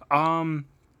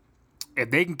if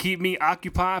they can keep me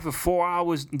occupied for 4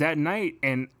 hours that night,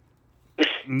 and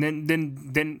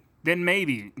then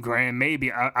maybe, Graham,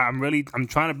 maybe. I'm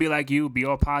trying to be like you, be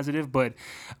all positive, but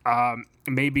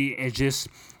maybe it's just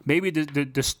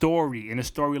the story and the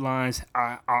storylines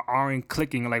aren't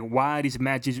clicking. Like, why are these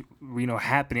matches,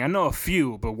 happening? I know a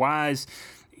few, but why is,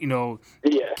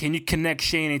 can you connect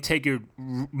Shane and Taker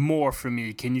more for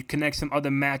me? Can you connect some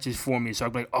other matches for me? So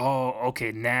I'm like, oh,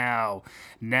 okay, now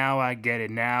I get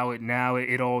it. Now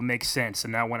it all makes sense.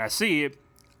 And now when I see it,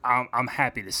 I'm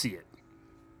happy to see it.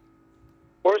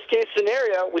 Worst case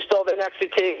scenario, we still have the next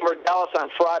TakeOver Dallas on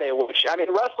Friday, which,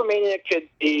 WrestleMania could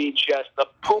be just a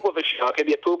poop of a show. It could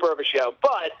be a pooper of a show.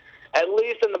 But at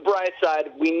least on the bright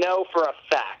side, we know for a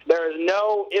fact, there is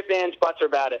no ifs, ands, buts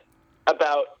about it,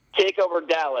 about TakeOver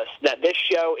Dallas, that this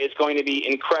show is going to be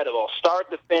incredible.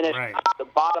 Start to finish, right. The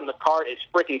bottom of the card is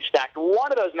freaking stacked.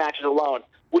 One of those matches alone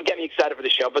would get me excited for the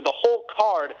show. But the whole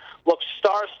card looks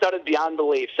star-studded beyond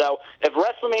belief. So if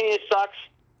WrestleMania sucks,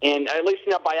 and at least,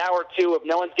 by hour 2, if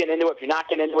no one's getting into it, if you're not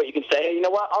getting into it, you can say, hey, you know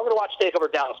what, I'm going to watch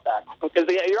TakeOver Dallas back. Because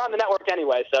you're on the network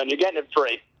anyway, so you're getting it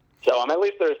free. So at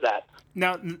least there's that.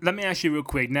 Now, let me ask you real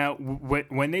quick. Now,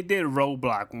 when they did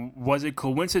Roadblock, was it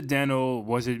coincidental?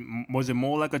 Was it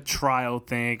more like a trial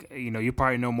thing? You know, you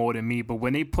probably know more than me. But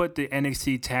when they put the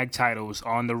NXT tag titles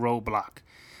on the Roadblock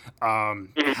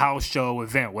house show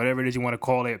event, whatever it is you want to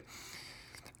call it,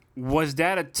 was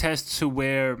that a test to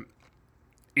where,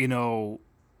 you know,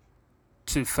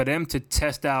 for them to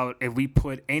test out if we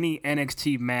put any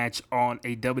NXT match on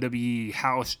a WWE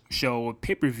house show or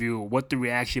pay-per-view, what the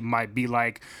reaction might be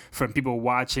like from people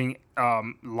watching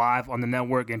live on the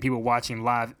network and people watching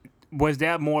live? Was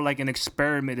that more like an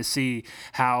experiment to see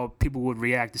how people would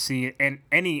react to seeing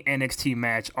any NXT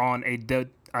match on a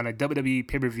WWE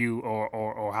pay-per-view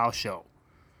or house show?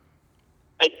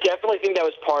 I definitely think that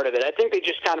was part of it. I think they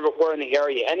just kind of were in the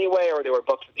area anyway, or they were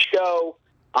booked for the show.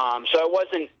 So I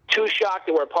wasn't too shocked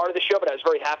that we're a part of the show, but I was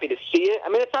very happy to see it. I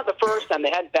mean, it's not the first time. They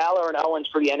had Balor and Owens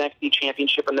for the NXT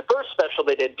Championship in the first special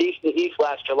they did, Beast in the East,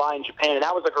 last July in Japan, and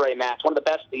that was a great match, one of the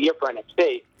best of the year for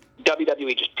NXT,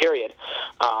 WWE just period.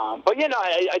 But, you know,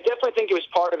 I definitely think it was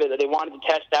part of it that they wanted to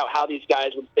test out how these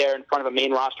guys would fare in front of a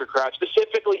main roster crowd,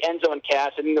 specifically Enzo and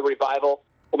Cass. I think the Revival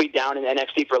will be down in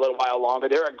NXT for a little while longer.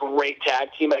 They're a great tag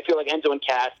team, but I feel like Enzo and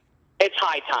Cass, it's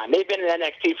high time. They've been in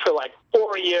NXT for like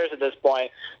 4 years at this point.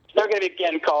 They're going to be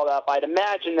getting called up. I'd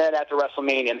imagine that after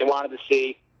WrestleMania, they wanted to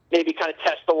see, maybe kind of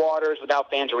test the waters with how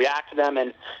fans react to them.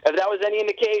 And if that was any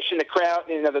indication, the crowd,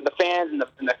 you know, the fans and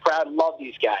the crowd love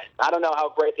these guys. I don't know how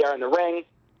great they are in the ring.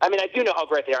 I mean, I do know how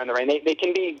great they are in the ring. They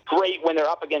can be great when they're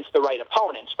up against the right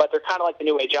opponents, but they're kind of like the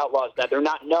New Age Outlaws, that they're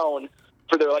not known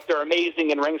for their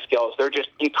amazing in ring skills. They're just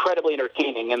incredibly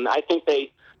entertaining, and I think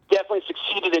they definitely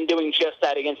succeeded in doing just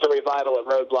that against the Revival at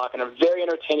Roadblock in a very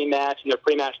entertaining match. And their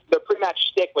pre-match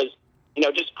stick was, you know,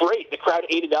 just great. The crowd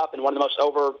ate it up, and one of the most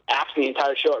over acts in the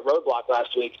entire show at Roadblock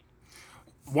last week.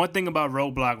 One thing about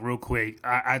Roadblock, real quick,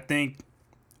 I think,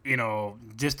 you know,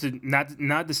 just to not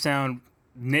to sound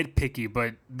nitpicky,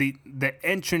 but the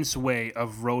entranceway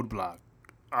of Roadblock.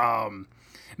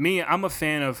 Me, I'm a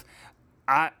fan of.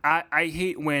 I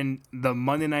hate when the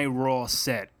Monday Night Raw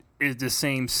set is the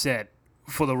same set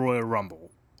for the Royal Rumble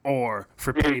or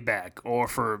for Payback or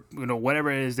for, you know,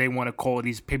 whatever it is they want to call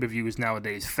these pay-per-views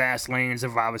nowadays, Fastlane,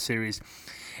 Survivor Series.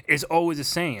 It's always the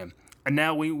same. And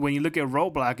now when you look at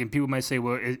Roadblock, and people might say,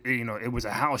 well, it was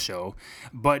a house show,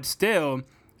 but still,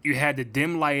 you had the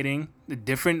dim lighting, the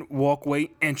different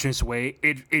walkway, entranceway.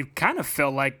 It kind of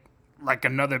felt like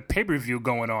another pay-per-view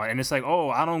going on, and it's like,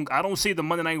 oh, I don't see the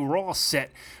Monday Night Raw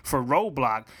set for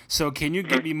Roadblock. So can you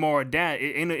give me more of that?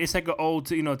 It's like an old,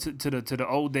 to the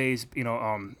old days,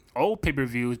 old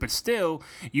pay-per-views, but still,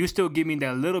 you still give me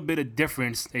that little bit of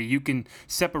difference that you can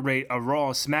separate a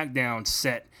Raw SmackDown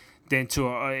set than to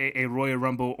a Royal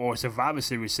Rumble or Survivor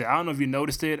Series set. I don't know if you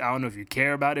noticed it. I don't know if you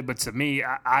care about it, but to me,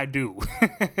 I do. Oh,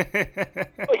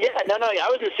 yeah, no, I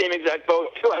was in the same exact boat,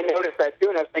 too. I noticed that, too,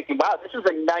 and I was thinking, wow, this is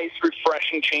a nice,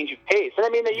 refreshing change of pace. And, I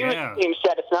mean, they use the same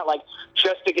set. It's not like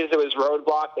just because it was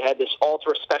Roadblock, they had this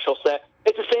ultra special set.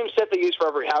 It's the same set they use for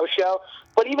every house show.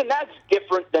 But even that's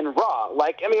different than Raw.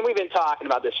 Like, I mean, we've been talking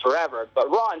about this forever, but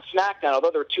Raw and SmackDown,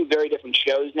 although they're two very different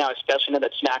shows now, especially now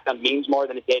that SmackDown means more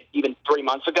than it did even 3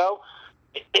 months ago,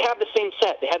 they have the same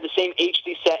set. They have the same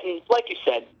HD set. And like you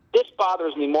said, this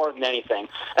bothers me more than anything.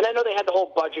 And I know they had the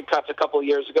whole budget cuts a couple of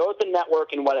years ago with the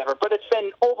network and whatever, but it's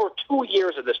been over 2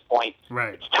 years at this point.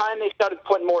 Right. It's time they started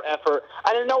putting more effort.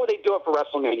 I don't know they do it for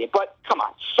WrestleMania, but come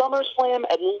on. SummerSlam,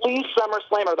 at least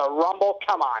SummerSlam or the Rumble,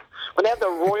 come on. When they have the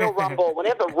Royal Rumble, when they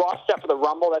have the Raw set for the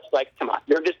Rumble, that's like, come on.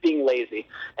 They're just being lazy.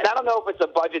 And I don't know if it's a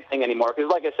budget thing anymore,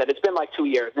 because like I said, it's been like 2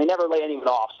 years, and they never lay anyone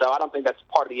off, so I don't think that's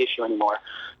part of the issue anymore.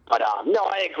 But, no,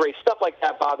 I agree. Stuff like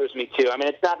that bothers me, too. I mean,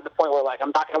 it's not to the point where, like,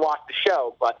 I'm not going to watch the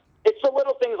show, but it's the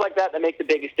little things like that that make the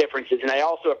biggest differences. And I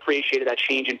also appreciated that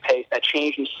change in pace, that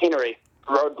change in scenery,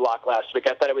 Roadblock last week.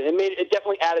 I thought it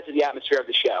definitely added to the atmosphere of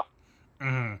the show.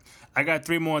 Mm-hmm. I got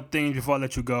 3 more things before I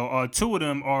let you go. 2 of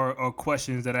them are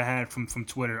questions that I had from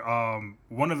Twitter.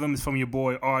 One of them is from your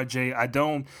boy RJ. I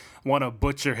don't want to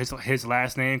butcher his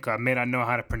last name because I may not know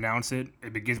how to pronounce it.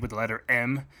 It begins with the letter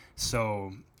M.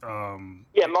 So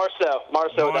Marceau.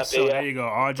 Marceau, there you go.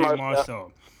 RJ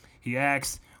Marceau. He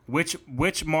asks, which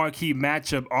marquee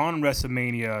matchup on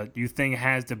WrestleMania do you think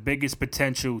has the biggest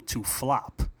potential to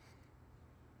flop?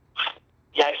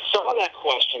 Yeah, I saw that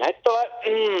question. I thought,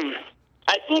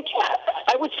 I think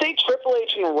I would say Triple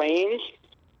H and Reigns,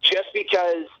 just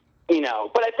because,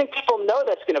 but I think people know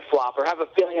that's going to flop or have a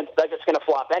feeling like it's going to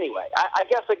flop anyway. I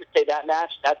guess I could say that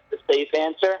match. That's the safe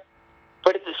answer.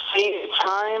 But at the same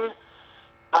time,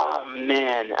 Oh,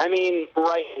 man. I mean,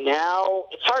 right now,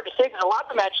 it's hard to say because a lot of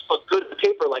the matches look good at the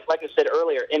paper, like I said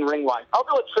earlier, in ring-wise. I'll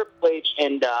go with Triple H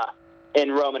and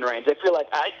Roman Reigns. I feel like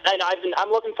I'm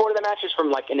looking forward to the matches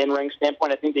from like an in-ring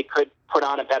standpoint. I think they could put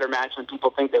on a better match than people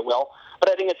think they will. But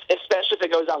I think it's, especially if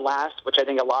it goes on last, which I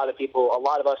think a lot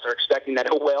of us are expecting that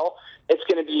it will, it's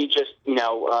going to be just,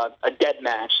 a dead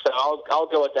match. So I'll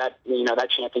go with that, that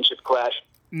championship clash.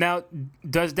 Now,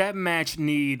 does that match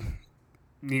need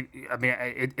I mean,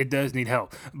 it does need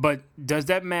help, but does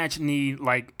that match need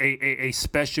like a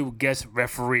special guest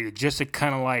referee just to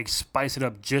kind of like spice it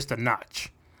up just a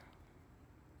notch?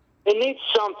 It needs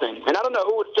something, and I don't know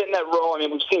who would fit in that role. I mean,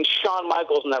 we've seen Shawn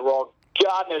Michaels in that role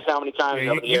God knows how many times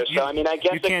over the years. So, I mean, I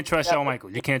guess you can't trust Shawn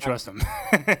Michaels. You can't trust him.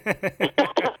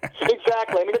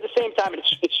 Exactly. I mean, at the same time,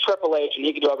 it's Triple H, and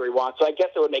he can do whatever he wants. So I guess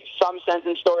it would make some sense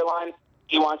in storyline.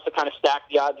 He wants to kind of stack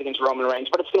the odds against Roman Reigns,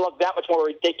 but it's going to look that much more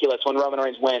ridiculous when Roman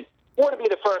Reigns wins. Won't be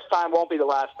the first time, won't be the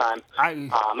last time. I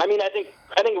mean, I think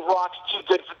Rock's too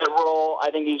good for the role.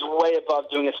 I think he's way above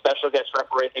doing a special guest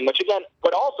referee thing, which again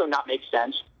would also not make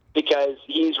sense because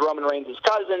he's Roman Reigns'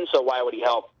 cousin. So why would he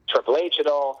help Triple H at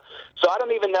all? So I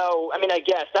don't even know. I mean, I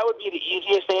guess that would be the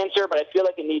easiest answer, but I feel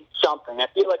like it needs something. I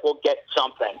feel like we'll get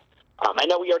something. I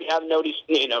know we already have a Hell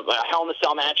in a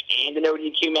Cell match and a no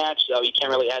DQ match, so you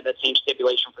can't really add that same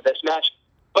stipulation for this match.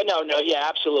 But yeah,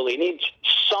 absolutely. It needs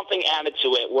something added to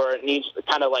it where it needs to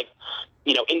kind of like,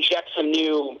 inject some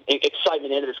new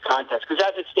excitement into this contest. Because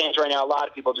as it stands right now, a lot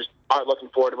of people just aren't looking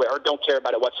forward to it or don't care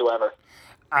about it whatsoever.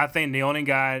 I think the only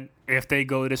guy, if they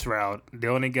go this route, the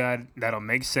only guy that'll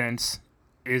make sense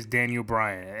is Daniel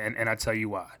Bryan. And I'll tell you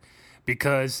why.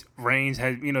 Because Reigns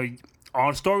has,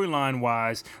 on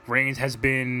storyline-wise, Reigns has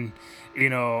been,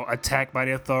 attacked by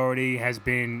the Authority, has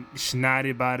been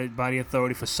snided by the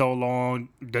Authority for so long,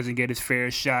 doesn't get his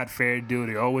fair shot, fair due.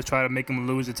 They always try to make him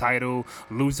lose the title,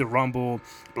 lose the Rumble,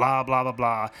 blah, blah, blah,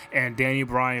 blah. And Daniel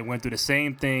Bryan went through the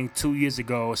same thing 2 years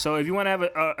ago. So if you want to have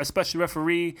a special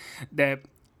referee that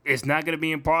is not going to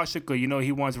be impartial, because,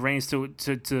 he wants Reigns to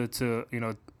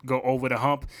go over the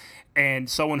hump, and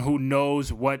someone who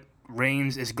knows what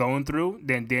Reigns is going through,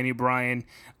 then Danny Bryan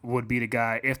would be the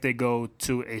guy if they go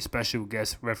to a special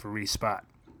guest referee spot.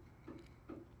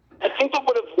 I think that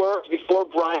would have worked before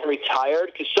Bryan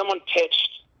retired because someone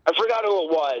pitched, I forgot who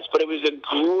it was, but it was a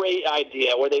great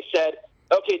idea where they said,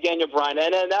 okay, Daniel Bryan,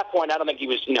 and at that point I don't think he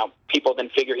was, people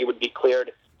didn't figure he would be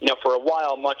cleared, for a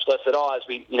while, much less at all, as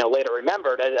we, later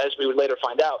remembered, as we would later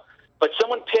find out. But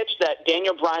someone pitched that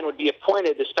Daniel Bryan would be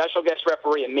appointed the special guest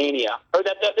referee at Mania, or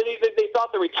that they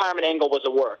thought the retirement angle was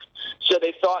a work. So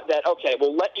they thought that, okay,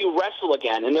 we'll let you wrestle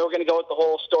again. And they were going to go with the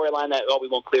whole storyline that, we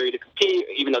won't clear you to compete,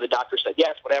 even though the doctor said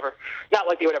yes, whatever. Not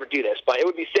like they would ever do this, but it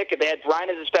would be sick if they had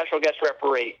Bryan as a special guest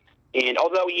referee. And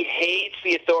although he hates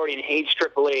the Authority and hates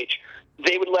Triple H,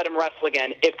 they would let him wrestle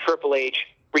again if Triple H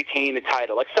retain the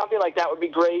title. Like, something like that would be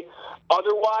great.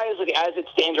 Otherwise, like, as it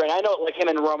stands right now, I know like him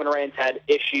and Roman Reigns had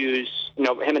issues,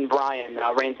 him and Bryan,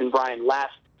 Reigns and Bryan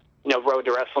last, road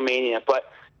to WrestleMania.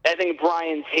 But I think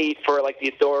Bryan's hate for like the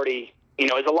Authority,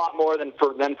 is a lot more than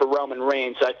for Roman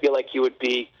Reigns. So I feel like he would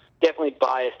be definitely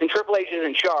biased. And Triple H is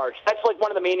in charge. That's like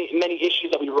one of the many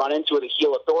issues that we run into with a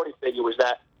heel Authority figure was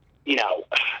that,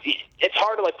 it's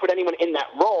hard to like put anyone in that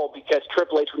role because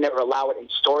Triple H would never allow it in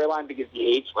storyline because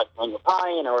he hates like Daniel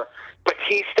Bryan or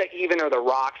Batista even or The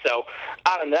Rock. So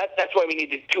I don't know. That's why we need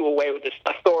to do away with this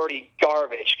Authority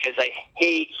garbage because I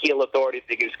hate heel Authority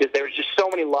figures because there's just so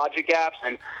many logic gaps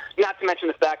and not to mention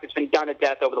the fact it's been done to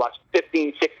death over the last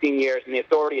 15, 16 years and the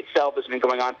Authority itself has been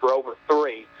going on for over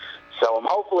 3. So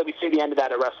hopefully we see the end of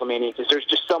that at WrestleMania because there's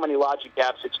just so many logic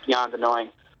gaps it's beyond annoying.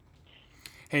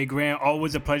 Hey, Grant,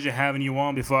 always a pleasure having you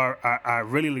on before I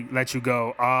really let you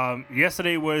go.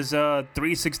 Yesterday was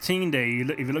 3/16 Day.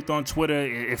 If you looked on Twitter,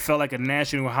 it felt like a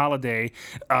national holiday.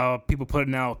 People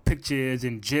putting out pictures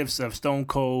and GIFs of Stone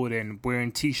Cold and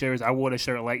wearing T-shirts. I wore the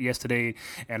shirt like yesterday,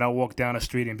 and I walked down the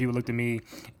street, and people looked at me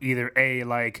either A,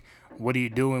 like, what are you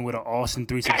doing with an Austin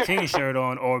 316 shirt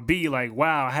on, or B, like,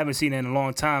 wow, I haven't seen that in a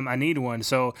long time. I need one.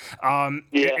 So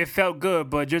it felt good,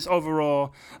 but just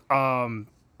overall,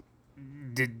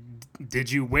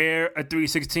 Did you wear a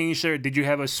 316 shirt? Did you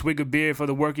have a swig of beer for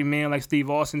the working man, like Steve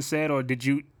Austin said, or did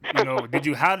you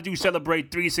how did you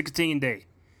celebrate 316 Day?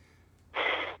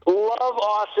 Love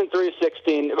Austin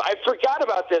 316. I forgot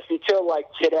about this until like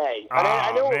today.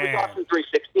 I know it was Austin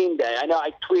 316 Day. I know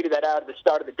I tweeted that out at the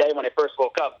start of the day when I first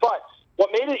woke up. But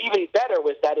what made it even better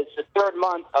was that it's the third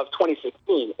month of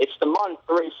 2016. It's the month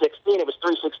 316. It was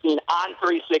 316 on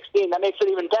 316. That makes it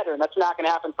even better, and that's not going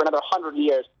to happen for another 100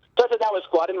 years. So I thought that was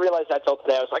cool. I didn't realize that till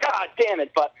today. I was like, damn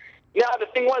it. But Yeah, the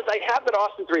thing was, I have that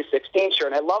Austin 316 shirt,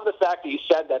 and I love the fact that you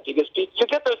said that, because you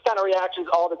get those kind of reactions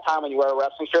all the time when you wear a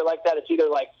wrestling shirt like that. It's either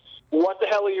like, what the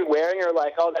hell are you wearing? Or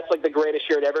like, oh, that's like the greatest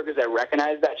shirt ever because I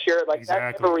recognize that shirt. Like,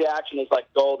 exactly. That type of reaction is like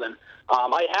golden.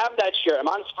 I have that shirt. I'm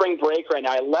on spring break right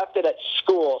now. I left it at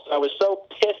school, so I was so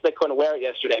pissed I couldn't wear it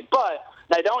yesterday. But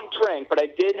I don't drink, but I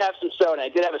did have some soda. And I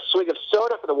did have a swig of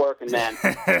soda for the working man. So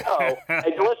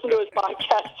I listened to his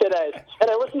podcast today, and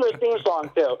I listened to his theme song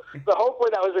too. So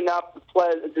hopefully that was enough to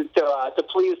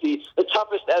please the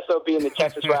toughest SOB in the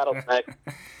Texas Rattlesnake.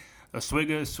 A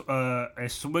swig of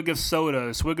soda,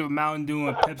 a swig of Mountain Dew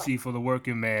and Pepsi for the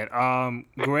working man.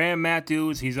 Graham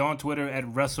Matthews, he's on Twitter at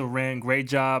WrestleRant. Great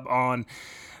job on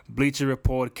Bleacher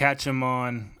Report. Catch him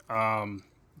on,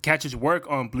 catch his work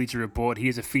on Bleacher Report. He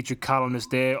is a featured columnist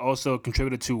there. Also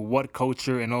contributed to What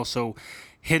Culture and also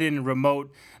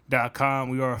HiddenRemote.com.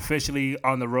 We are officially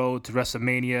on the road to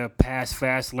WrestleMania, past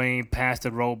Fastlane, past the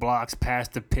roadblocks,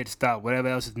 past the pit stop, whatever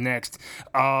else is next.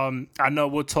 I know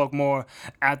we'll talk more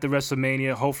after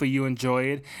WrestleMania. Hopefully you enjoy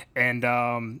it. And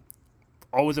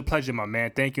always a pleasure, my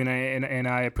man. Thank you, and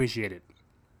I appreciate it.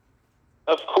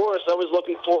 Of course, I was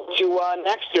looking forward to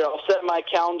next year. I'll set my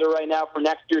calendar right now for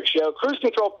next year's show. Cruise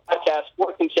Control Podcast,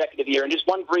 4th consecutive year. And just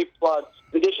one brief plug,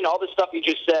 in addition to all the stuff you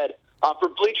just said, for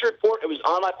Bleacher Report, it was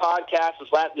on my podcast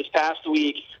this past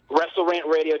week. WrestleRant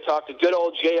Radio talked to good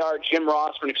old JR Jim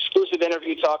Ross for an exclusive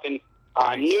interview talking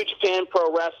New Japan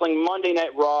Pro Wrestling, Monday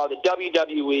Night Raw, the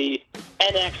WWE,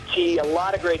 NXT, a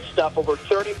lot of great stuff, over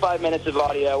 35 minutes of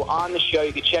audio on the show.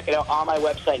 You can check it out on my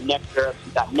website,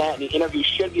 nextwrestling.net, and the interview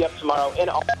should be up tomorrow in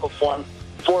audio form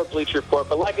for Bleacher Report.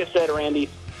 But like I said, Randy,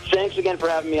 thanks again for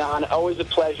having me on. Always a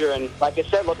pleasure, and like I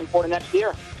said, looking forward to next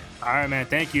year. All right, man.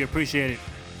 Thank you. Appreciate it.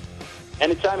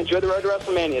 Anytime. Enjoy the road to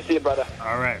WrestleMania. See you, brother.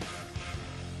 All right.